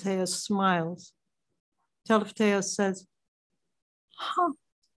 Telepteus smiles. Telepteus says, huh,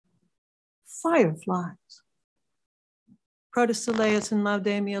 fireflies. Protesilaus and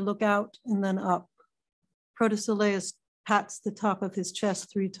Laodamia look out and then up. Protesilaus pats the top of his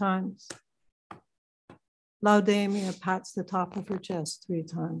chest 3 times. Laudamia pats the top of her chest 3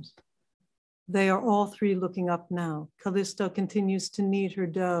 times. They are all 3 looking up now. Callisto continues to knead her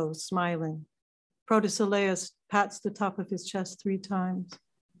dough, smiling. Protesilaus pats the top of his chest 3 times.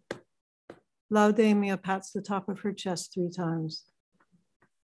 Laudamia pats the top of her chest 3 times.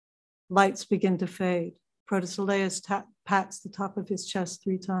 Lights begin to fade. Protesilaus pats the top of his chest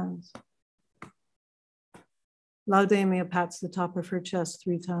 3 times. Laudamia pats the top of her chest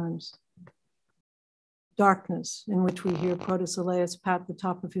 3 times. Darkness, in which we hear Protesilaus pat the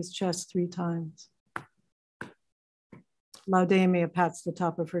top of his chest 3 times. Laudamia pats the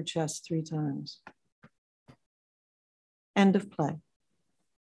top of her chest 3 times. End of play.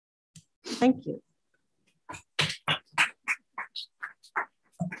 Thank you.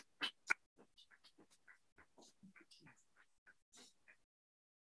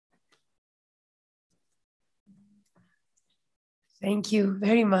 Thank you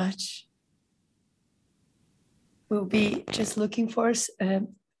very much. We'll be just looking for,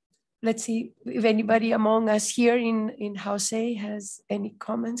 let's see if anybody among us here in House A has any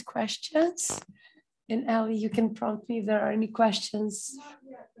comments, questions. And Ali, you can prompt me if there are any questions.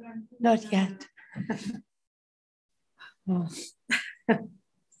 Not yet. Oh.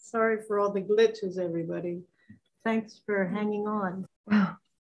 Sorry for all the glitches, everybody. Thanks for hanging on.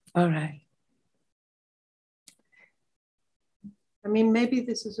 All right. I mean, maybe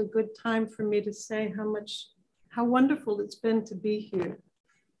this is a good time for me to say how wonderful it's been to be here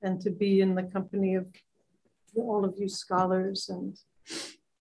and to be in the company of all of you scholars and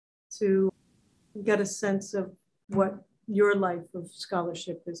to get a sense of what your life of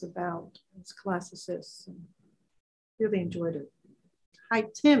scholarship is about as classicists. And really enjoyed it. Hi,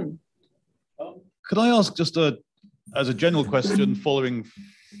 Tim. Could I ask just as a general question following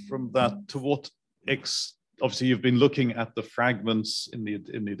from that, to what obviously you've been looking at the fragments in the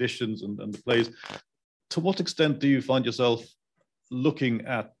editions and the plays. To what extent do you find yourself looking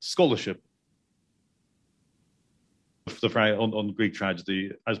at scholarship on Greek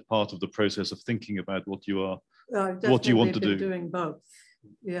tragedy as part of the process of thinking about what you want to do? Doing both,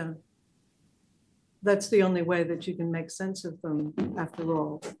 yeah. That's the only way that you can make sense of them, after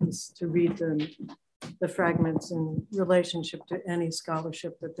all, is to read them, the fragments in relationship to any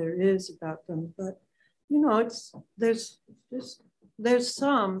scholarship that there is about them. But you know, there's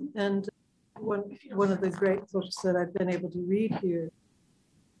some, and one of the great books that I've been able to read here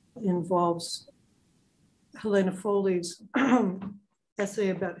involves Helena Foley's essay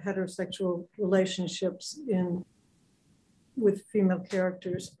about heterosexual relationships with female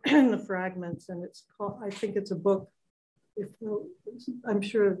characters in the fragments, and it's called, I think it's a book, I'm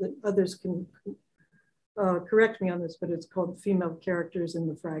sure that others can correct me on this, but it's called Female Characters in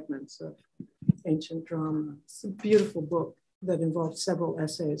the Fragments of Ancient Drama. It's a beautiful book that involves several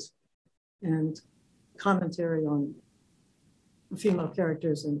essays and commentary on female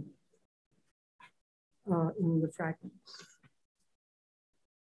characters in the fragments.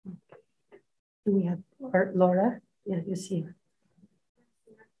 Do we have Laura? Yeah, you see her.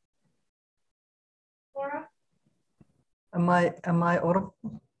 Laura? Am I audible?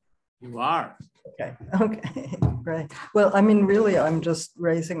 You are. Okay, great. Well, I mean, really, I'm just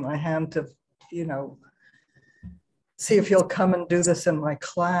raising my hand to, you know, see if you'll come and do this in my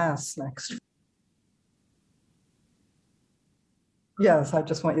class next. Yes, I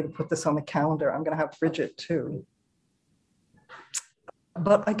just want you to put this on the calendar. I'm going to have Bridget too.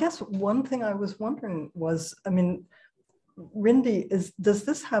 But I guess one thing I was wondering was, I mean, Rindy, does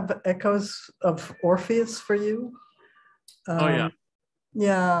this have echoes of Orpheus for you? Oh, yeah.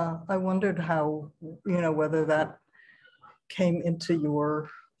 Yeah, I wondered how, you know, whether that came into your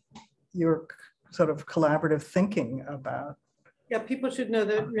sort of collaborative thinking about. Yeah, people should know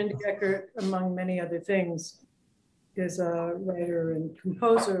that Rindy Eckert, among many other things, is a writer and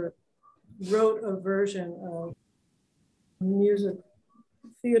composer, wrote a version of music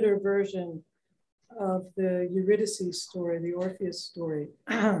theater version of the Euripides story, the Orpheus story,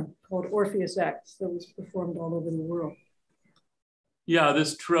 called Orpheus X, that was performed all over the world. Yeah,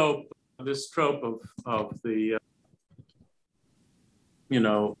 this trope of the, you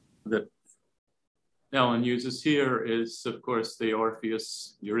know, that Ellen uses here is, of course, the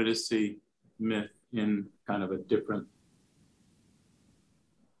Orpheus Eurydice myth in kind of a different,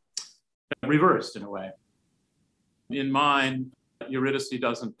 reversed in a way. In mine, Eurydice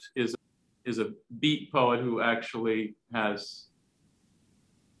is a beat poet who actually has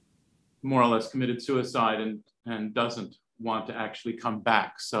more or less committed suicide and doesn't want to actually come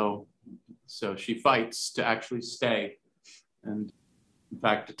back. So she fights to actually stay, and in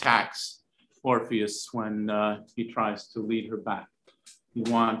fact attacks Orpheus when he tries to lead her back.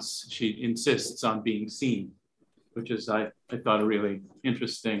 She insists on being seen, which is, I thought, a really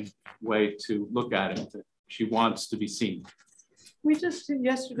interesting way to look at it, that she wants to be seen. We just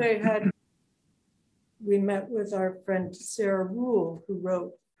yesterday we met with our friend Sarah Rule, who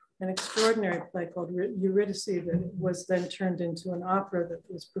wrote an extraordinary play called Euripides that was then turned into an opera that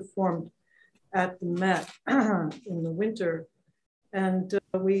was performed at the Met in the winter. And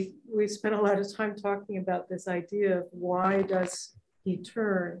we spent a lot of time talking about this idea of why does he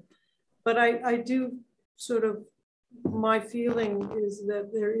turn? But I do sort of, my feeling is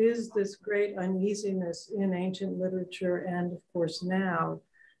that there is this great uneasiness in ancient literature and of course now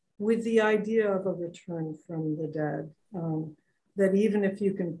with the idea of a return from the dead, that even if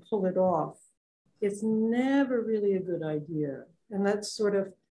you can pull it off, it's never really a good idea. And that's sort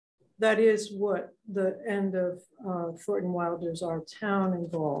of, that is what the end of Thornton Wilder's Our Town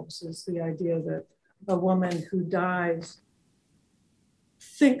involves, is the idea that a woman who dies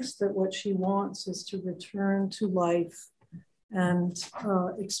thinks that what she wants is to return to life and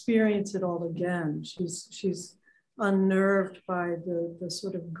experience it all again. She's unnerved by the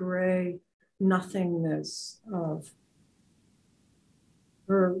sort of gray nothingness of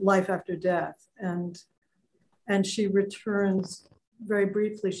her life after death. And she returns very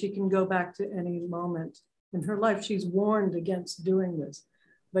briefly. She can go back to any moment in her life. She's warned against doing this,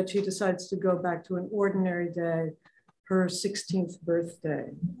 but she decides to go back to an ordinary day, her 16th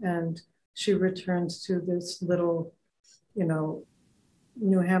birthday. And she returns to this little,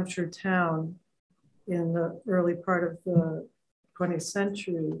 New Hampshire town in the early part of the 20th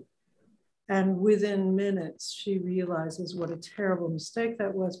century. And within minutes, she realizes what a terrible mistake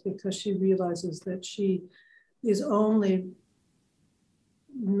that was, because she realizes that she is only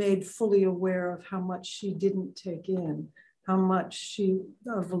made fully aware of how much she didn't take in, how much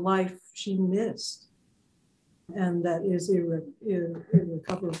of life she missed. And that is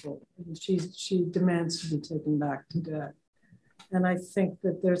irrecoverable. And she demands to be taken back to death. And I think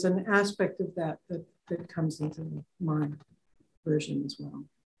that there's an aspect of that comes into my version as well.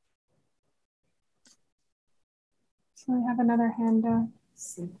 So we have another hand.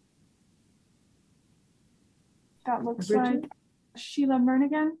 That looks like Sheila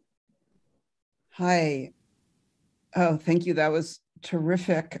Mernigan. Hi. Oh, thank you. That was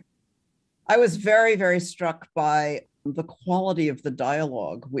terrific. I was very, very struck by the quality of the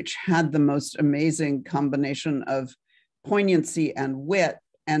dialogue, which had the most amazing combination of poignancy and wit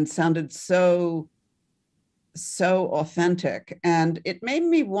and sounded so authentic. And it made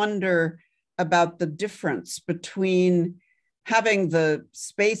me wonder about the difference between having the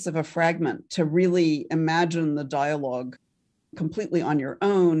space of a fragment to really imagine the dialogue completely on your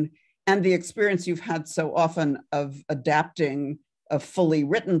own, and the experience you've had so often of adapting a fully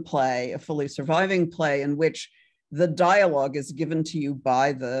written play, a fully surviving play, in which the dialogue is given to you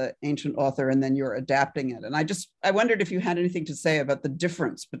by the ancient author and then you're adapting it. And I wondered if you had anything to say about the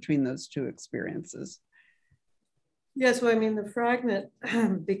difference between those two experiences. Yes, well, I mean, the fragment,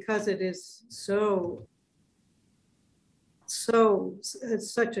 because it is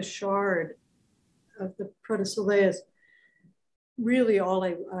it's such a shard of the Protesilaus, really all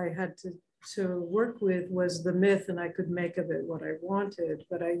I had to work with was the myth, and I could make of it what I wanted,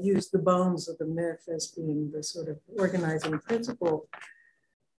 but I used the bones of the myth as being the sort of organizing principle.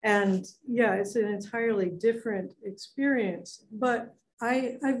 And yeah, it's an entirely different experience, but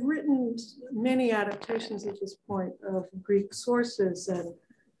I've written many adaptations at this point of Greek sources, and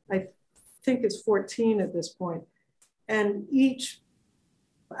I think it's 14 at this point. And each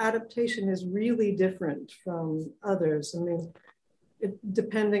adaptation is really different from others. I mean,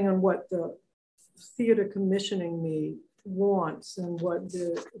 depending on what the theater commissioning me wants and what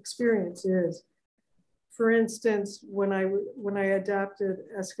the experience is. For instance, when I adapted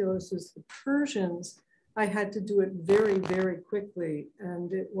Aeschylus's The Persians, I had to do it very, very quickly.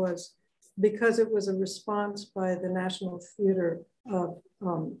 And it was because it was a response by the National Theater of,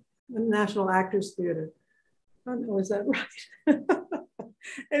 National Actors Theater. I don't know, is that right?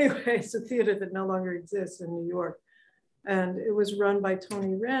 Anyway, it's a theater that no longer exists in New York. And it was run by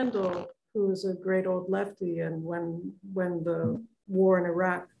Tony Randall, who was a great old lefty. And when the war in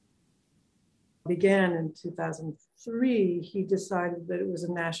Iraq began in 2003, he decided that it was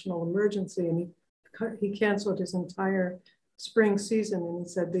a national emergency, and he canceled his entire spring season. And he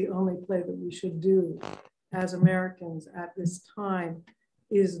said, the only play that we should do as Americans at this time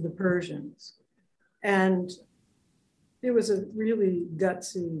is The Persians. And it was a really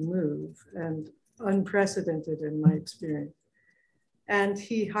gutsy move and unprecedented in my experience. And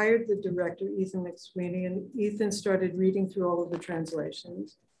he hired the director, Ethan McSweeney, and Ethan started reading through all of the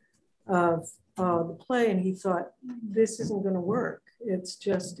translations. of the play, and he thought, this isn't going to work. It's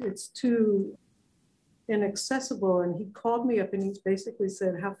too inaccessible. And he called me up and he basically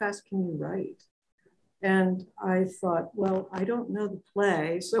said, how fast can you write? And I thought, well, I don't know the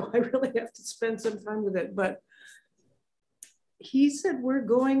play, so I really have to spend some time with it. But he said, we're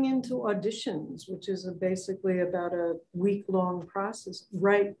going into auditions, which is basically about a week-long process.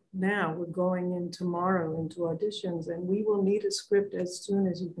 Right now, we're going in tomorrow into auditions, and we will need a script as soon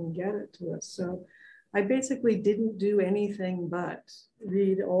as you can get it to us. So I basically didn't do anything but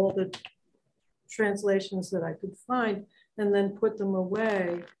read all the translations that I could find and then put them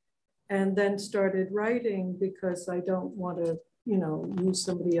away, and then started writing, because I don't want to, use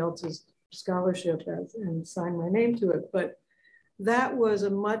somebody else's scholarship and sign my name to it. But that was a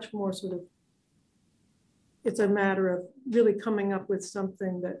much more sort of, it's a matter of really coming up with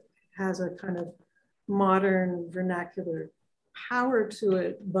something that has a kind of modern vernacular power to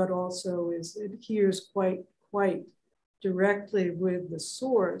it, but also adheres quite directly with the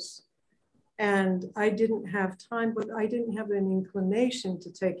source. And I didn't have time, but I didn't have an inclination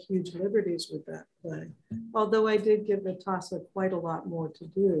to take huge liberties with that play. Although I did give Natasha quite a lot more to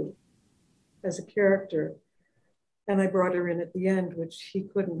do as a character. And I brought her in at the end, which he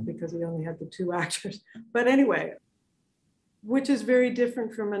couldn't because he only had the 2 actors. But anyway, which is very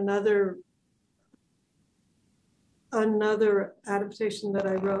different from another adaptation that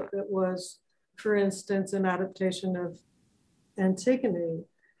I wrote that was, for instance, an adaptation of Antigone.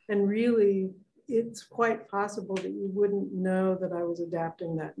 And really, it's quite possible that you wouldn't know that I was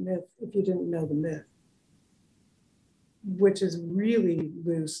adapting that myth if you didn't know the myth, which is really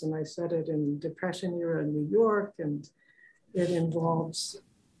loose. And I said it in Depression era in New York, and it involves,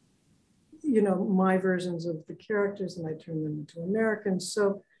 my versions of the characters, and I turn them into Americans.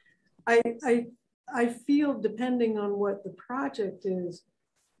 So I feel, depending on what the project is,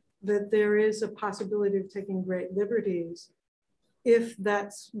 that there is a possibility of taking great liberties if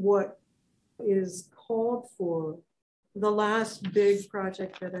that's what is called for. The last big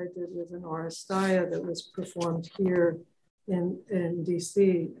project that I did was an Orestia that was performed here in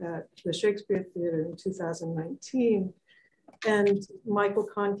DC at the Shakespeare Theatre in 2019. And Michael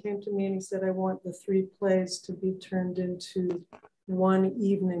Kahn came to me and he said, I want the 3 plays to be turned into one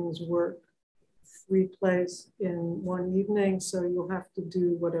evening's work. 3 plays in one evening, so you'll have to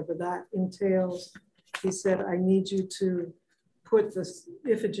do whatever that entails. He said, I need you to put the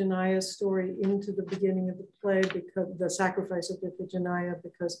Iphigenia story into the beginning of the play, because the sacrifice of Iphigenia,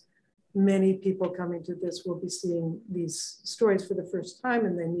 because many people coming to this will be seeing these stories for the first time,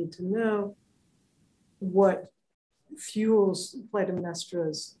 and they need to know what fuels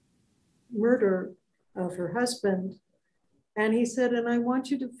Clytemnestra's murder of her husband. And he said, and I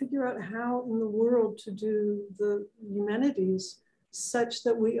want you to figure out how in the world to do the Eumenides such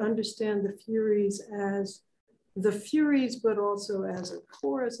that we understand the Furies as the Furies, but also as a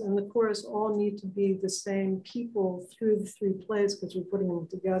chorus, and the chorus all need to be the same people through the 3 plays because we're putting them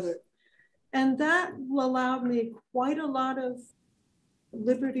together. And that allowed me quite a lot of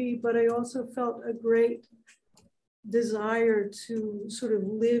liberty, but I also felt a great desire to sort of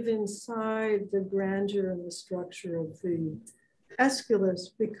live inside the grandeur and the structure of the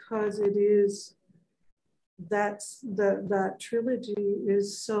Aeschylus, because it is, that trilogy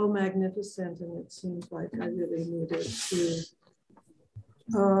is so magnificent, and it seems like I really needed to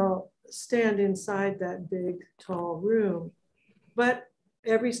stand inside that big, tall room. But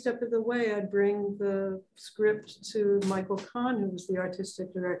every step of the way, I'd bring the script to Michael Kahn, who was the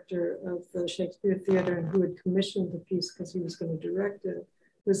artistic director of the Shakespeare Theatre and who had commissioned the piece because he was going to direct it.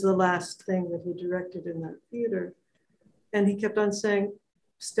 It was the last thing that he directed in that theater. And he kept on saying,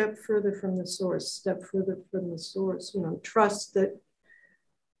 step further from the source, step further from the source, trust that,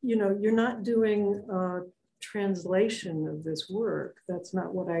 you're not doing a translation of this work. That's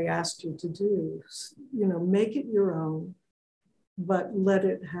not what I asked you to do. Make it your own, but let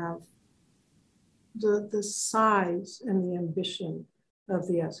it have the size and the ambition of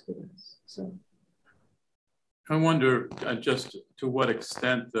the Aeschylus. So I wonder just to what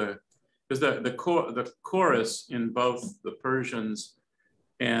extent because the chorus in both the Persians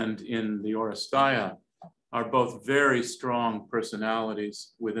and in the Orestia are both very strong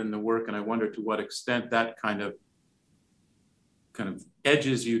personalities within the work, and I wonder to what extent that kind of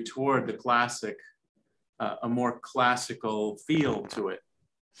edges you toward the classic, a more classical feel to it.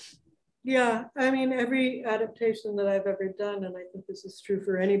 Yeah, I mean, every adaptation that I've ever done, and I think this is true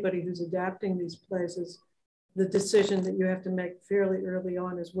for anybody who's adapting these plays, is the decision that you have to make fairly early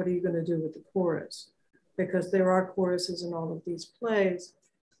on is, what are you going to do with the chorus? Because there are choruses in all of these plays,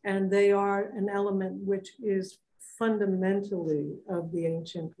 and they are an element which is fundamentally of the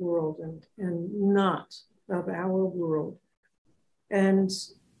ancient world and not of our world. And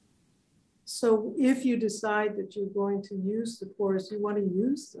so if you decide that you're going to use the chorus, you want to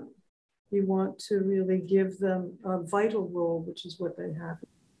use them. You want to really give them a vital role, which is what they have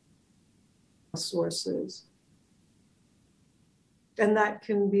in sources. And that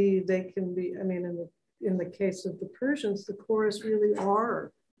can be, they can be, I mean, in the case of the Persians, the chorus really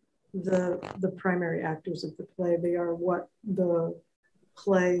are the primary actors of the play. They are what the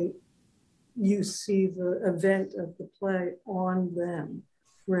play, you see the event of the play on them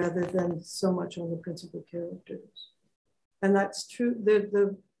rather than so much on the principal characters. And that's true.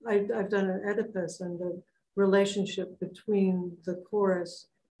 I've done an Oedipus, and the relationship between the chorus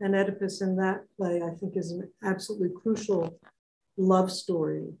and Oedipus in that play, I think, is an absolutely crucial love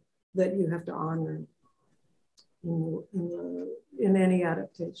story that you have to honor in any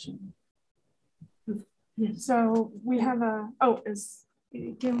adaptation. So we have a,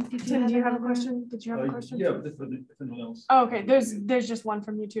 Tim, do you have a question? Did you have a question? Yeah, if anyone else. Oh, okay, there's just one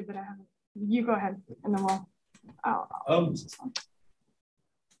from YouTube, but I haven't. You go ahead, and then we'll.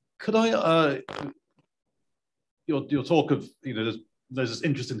 Could I, your talk of, there's this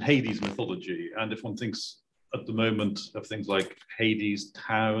interest in Hades mythology, and if one thinks at the moment of things like Hades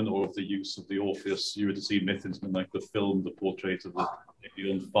town, or of the use of the Orpheus Eurydice myth in something like the film, the portrait of the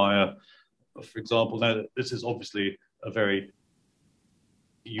lady on fire, for example. Now, this is obviously a very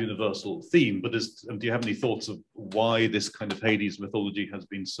universal theme, but do you have any thoughts of why this kind of Hades mythology has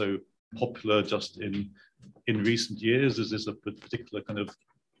been so popular just in recent years? Is this a particular kind of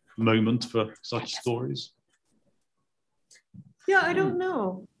moment for such stories? Yeah, I don't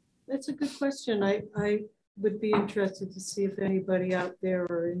know. That's a good question. I would be interested to see if anybody out there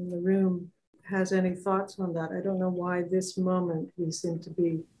or in the room has any thoughts on that. I don't know why this moment we seem to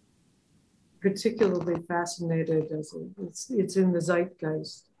be particularly fascinated as it's in the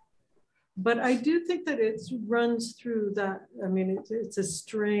zeitgeist. But I do think that it runs through that. I mean, it's a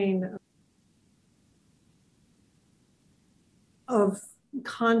strain of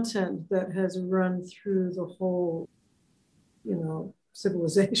content that has run through the whole,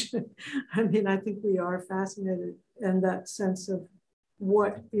 civilization. I mean, I think we are fascinated in that sense of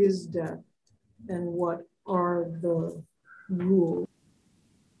what is death and what are the rules.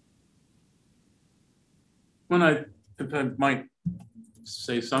 If I might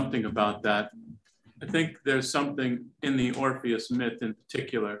say something about that, I think there's something in the Orpheus myth in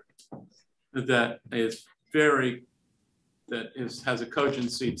particular that has a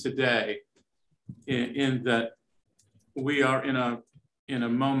cogency today, in that we are in a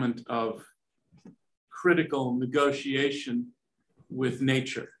moment of critical negotiation with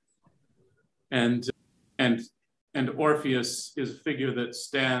nature, and Orpheus is a figure that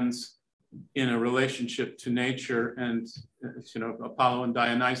stands in a relationship to nature, and Apollo and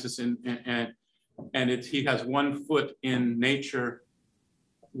Dionysus, and he has one foot in nature,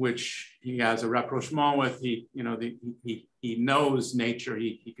 which he has a rapprochement with. He knows nature.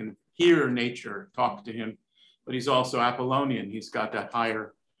 He can hear nature talk to him, but he's also Apollonian. He's got that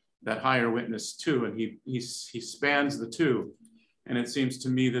higher witness too, and he spans the two. And it seems to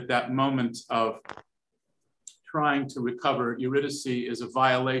me that moment of trying to recover Eurydice is a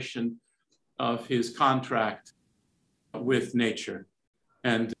violation of his contract with nature.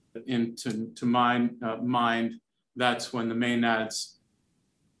 And to my mind, that's when the Maenads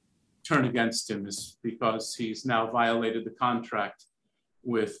turn against him, is because he's now violated the contract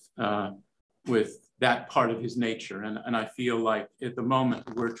with that part of his nature. And I feel like at the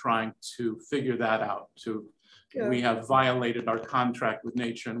moment we're trying to figure that out. We have violated our contract with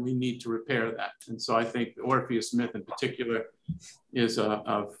nature, and we need to repair that. And so I think the Orpheus myth in particular is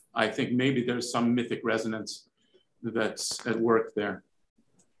I think maybe there's some mythic resonance that's at work there.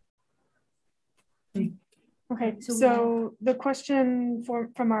 Okay, so the question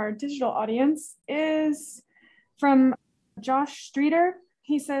from our digital audience is from Josh Streeter.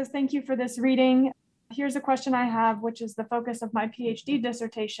 He says, thank you for this reading. Here's a question I have, which is the focus of my PhD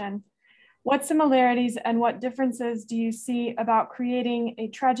dissertation. What similarities and what differences do you see about creating a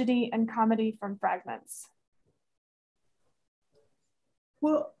tragedy and comedy from fragments?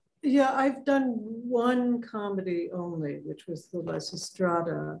 Well, yeah, I've done one comedy only, which was the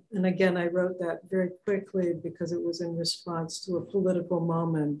Lysistrata. And again, I wrote that very quickly because it was in response to a political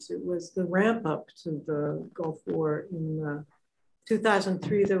moment. It was the ramp up to the Gulf War in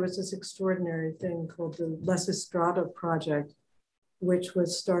 2003. There was this extraordinary thing called the Lysistrata Project, which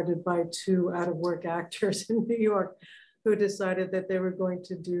was started by two out-of-work actors in New York who decided that they were going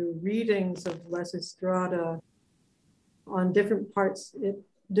to do readings of Lysistrata on different parts.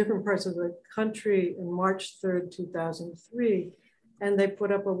 different parts of the country in March 3rd, 2003. And they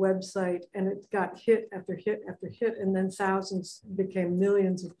put up a website and it got hit after hit after hit. And then thousands became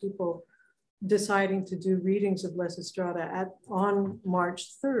millions of people deciding to do readings of Lysistrata on March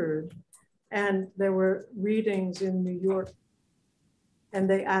 3rd. And there were readings in New York. And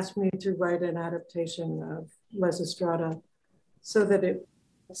they asked me to write an adaptation of Lysistrata so that it's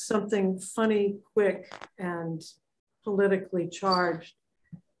something funny, quick, and politically charged.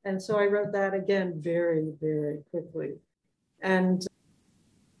 And so I wrote that again very, very quickly. And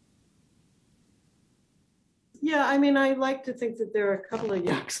yeah, I mean, I like to think that there are a couple of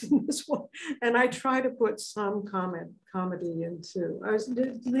yucks in this one. And I try to put some comedy into, at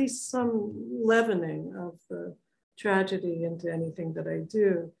least some leavening of the tragedy into anything that I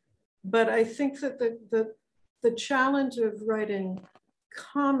do. But I think that the challenge of writing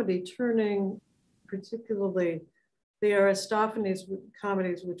comedy, turning particularly the Aristophanes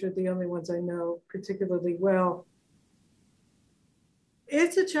comedies, which are the only ones I know particularly well,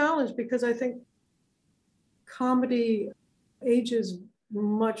 it's a challenge because I think comedy ages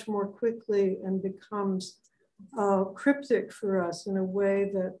much more quickly and becomes cryptic for us in a way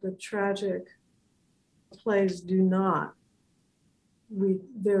that the tragic plays do not. We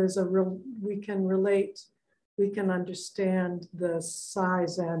can relate, we can understand the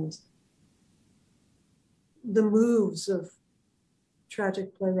size and the moves of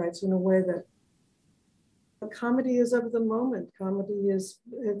tragic playwrights in a way that comedy is of the moment. Comedy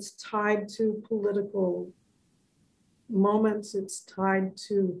it's tied to political moments, it's tied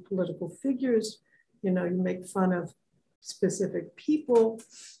to political figures. You know, you make fun of specific people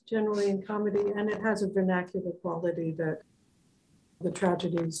generally in comedy, and it has a vernacular quality that the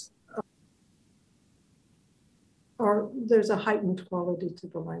tragedies there's a heightened quality to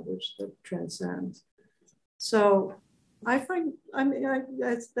the language that transcends. So I find,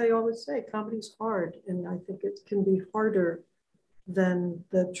 as they always say, comedy's hard, and I think it can be harder than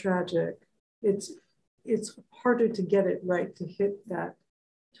the tragic. It's harder to get it right, to hit that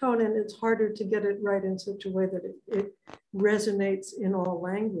tone, and it's harder to get it right in such a way that it resonates in all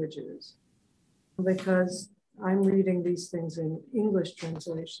languages. Because I'm reading these things in English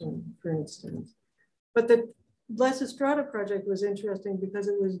translation, for instance. But the Lysistrata project was interesting because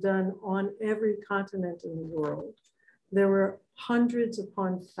it was done on every continent in the world. There were hundreds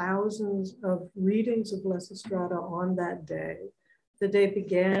upon thousands of readings of Lysistrata on that day. The day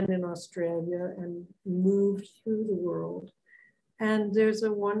began in Australia and moved through the world. And there's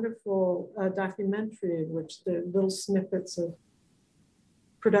a wonderful documentary in which there are little snippets of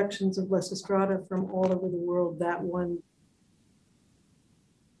productions of Lysistrata from all over the world that one.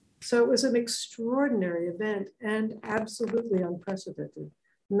 So it was an extraordinary event and absolutely unprecedented.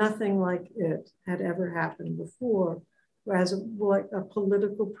 Nothing like it had ever happened before, as like a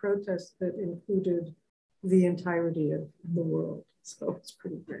political protest that included the entirety of the world. So it's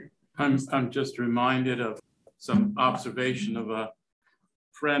pretty great. I'm just reminded of some observation of a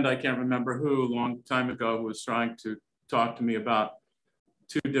friend, I can't remember who, a long time ago, who was trying to talk to me about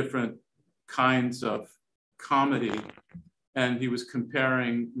two different kinds of comedy. And he was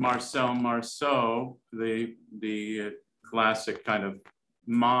comparing Marcel Marceau, the classic kind of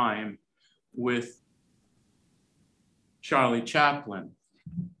mime, with Charlie Chaplin.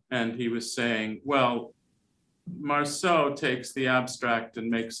 And he was saying, well, Marceau takes the abstract and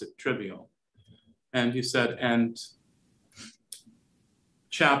makes it trivial. And he said, and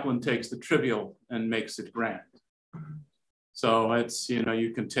Chaplin takes the trivial and makes it grand. So it's, you know,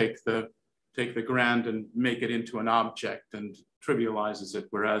 you can take the grand and make it into an object and trivializes it,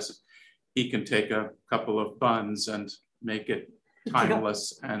 whereas he can take a couple of buns and make it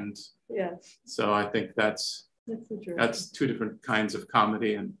timeless. And yeah. So I think that's two different kinds of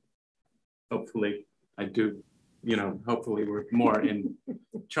comedy, and hopefully I do, you know, hopefully we're more in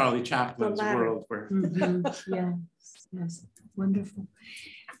Charlie Chaplin's world where. Yes, wonderful.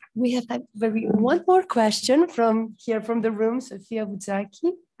 We have one more question from the room, Sophia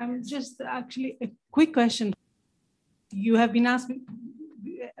Budzaki. Just actually a quick question. You have been asking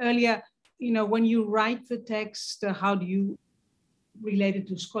earlier, you know, when you write the text, how do you relate it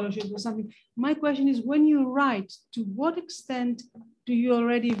to scholarship or something? My question is, when you write, to what extent do you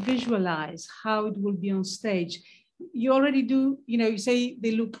already visualize how it will be on stage? You already do, you know, you say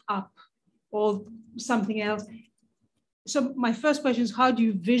they look up or something else. So my first question is, how do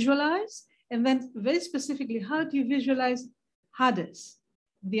you visualize? And then very specifically, how do you visualize Hades,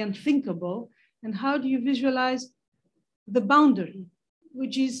 the unthinkable? And how do you visualize the boundary,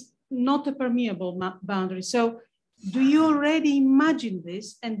 which is not a permeable boundary? So do you already imagine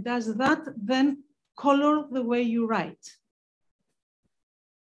this? And does that then color the way you write?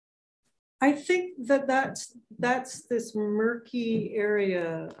 I think that that's this murky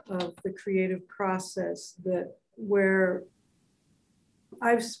area of the creative process where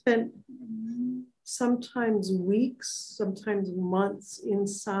I've spent sometimes weeks, sometimes months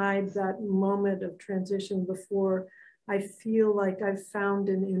inside that moment of transition before I feel like I've found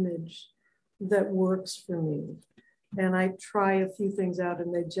an image that works for me. And I try a few things out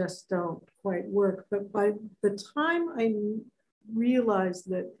and they just don't quite work. But by the time I realized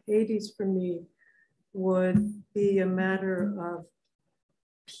that Hades for me would be a matter of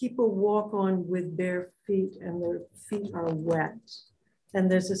people walk on with bare feet and their feet are wet. And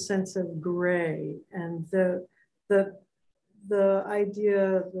there's a sense of gray, and the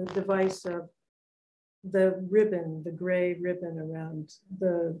idea, the device of the ribbon, the gray ribbon around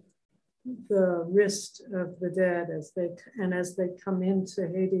the wrist of the dead as they come into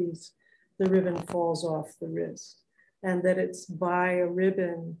Hades, the ribbon falls off the wrist, and that it's by a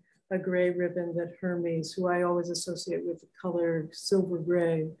ribbon, a gray ribbon, that Hermes, who I always associate with the color silver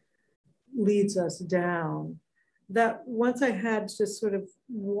gray, leads us down. That once I had just sort of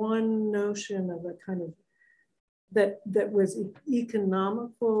one notion of a kind of that was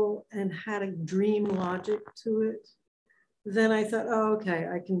economical and had a dream logic to it, then I thought, oh, okay,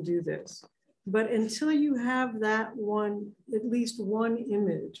 I can do this. But until you have that one, at least one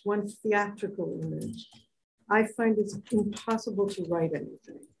image, one theatrical image, I find it's impossible to write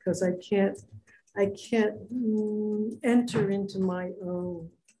anything because I can't enter into my own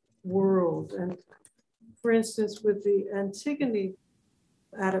world. And for instance, with the Antigone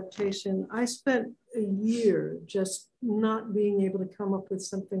adaptation, I spent a year just not being able to come up with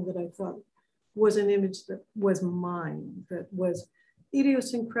something that I thought was an image that was mine, that was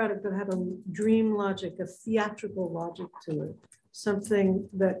idiosyncratic, that had a dream logic, a theatrical logic to it, something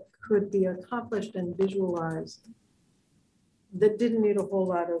that could be accomplished and visualized, that didn't need a whole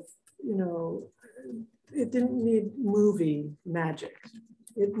lot of, it didn't need movie magic.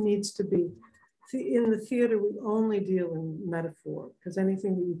 It needs to be. In the theater, we only deal in metaphor because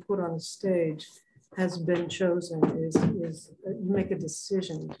anything that you put on a stage has been chosen. You make a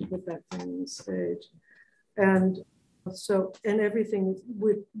decision to put that thing on the stage, and everything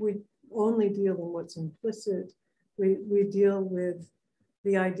we only deal in what's implicit. We deal with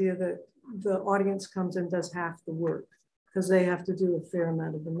the idea that the audience comes and does half the work because they have to do a fair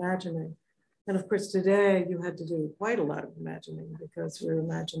amount of imagining, and of course today you had to do quite a lot of imagining because we're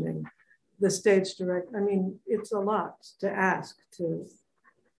imagining the stage direct. I mean, it's a lot to ask to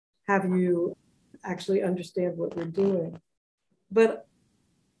have you actually understand what we're doing. But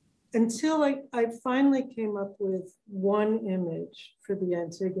until I finally came up with one image for the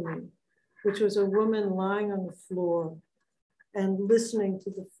Antigone, which was a woman lying on the floor and listening to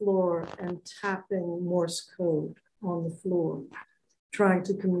the floor and tapping Morse code on the floor, trying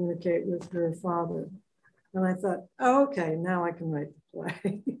to communicate with her father. And I thought, oh, okay, now I can write the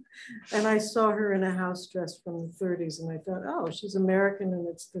play. And I saw her in a house dress from the 30s, and I thought, oh, she's American and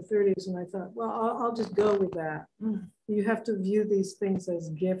it's the 30s. And I thought, well, I'll just go with that. You have to view these things as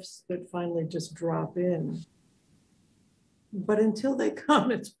gifts that finally just drop in. But until they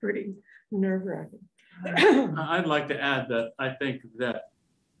come, it's pretty nerve-wracking. I'd like to add that I think that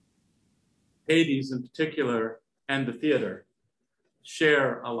Hades in particular and the theater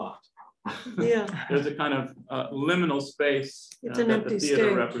share a lot. Yeah. There's a kind of liminal space that the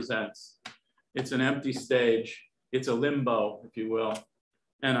theater represents. It's an empty stage. It's a limbo, if you will.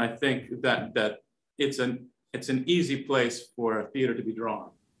 And I think that it's an easy place for a theater to be drawn.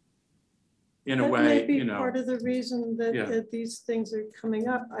 In a way, may be part of the reason that these things are coming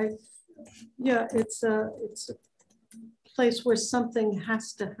up. It's a place where something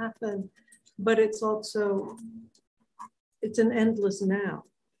has to happen, but it's also an endless now.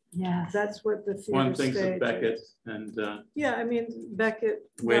 Yeah, that's what the theater one thinks stage of Beckett is. and yeah, I mean Beckett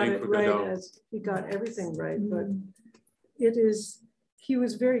got it right as he got everything right, but he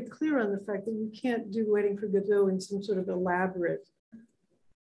was very clear on the fact that you can't do Waiting for Godot in some sort of elaborate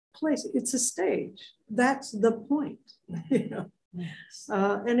place. It's a stage. That's the point.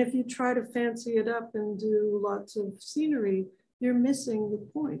 And if you try to fancy it up and do lots of scenery, you're missing the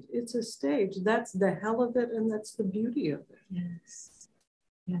point. It's a stage. That's the hell of it, and that's the beauty of it. Yes.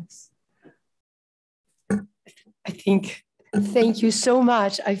 Yes. I think, thank you so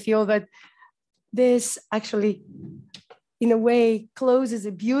much. I feel that this actually, in a way, closes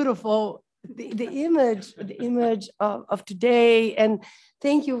a beautiful, the image of today. And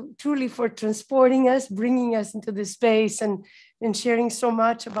thank you truly for transporting us, bringing us into this space and sharing so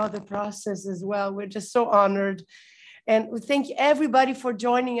much about the process as well. We're just so honored. And we thank everybody for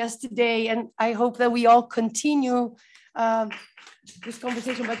joining us today. And I hope that we all continue this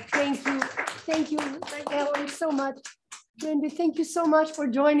conversation, but thank you, Helen, so much. Brandy, thank you so much for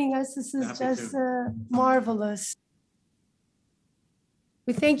joining us. This is just marvelous.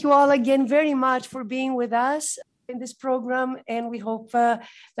 We thank you all again very much for being with us in this program, and we hope that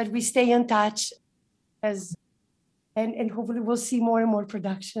we stay in touch and hopefully we'll see more and more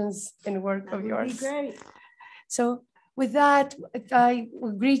productions and work of yours. That would be great. So with that, I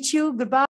will greet you. Goodbye.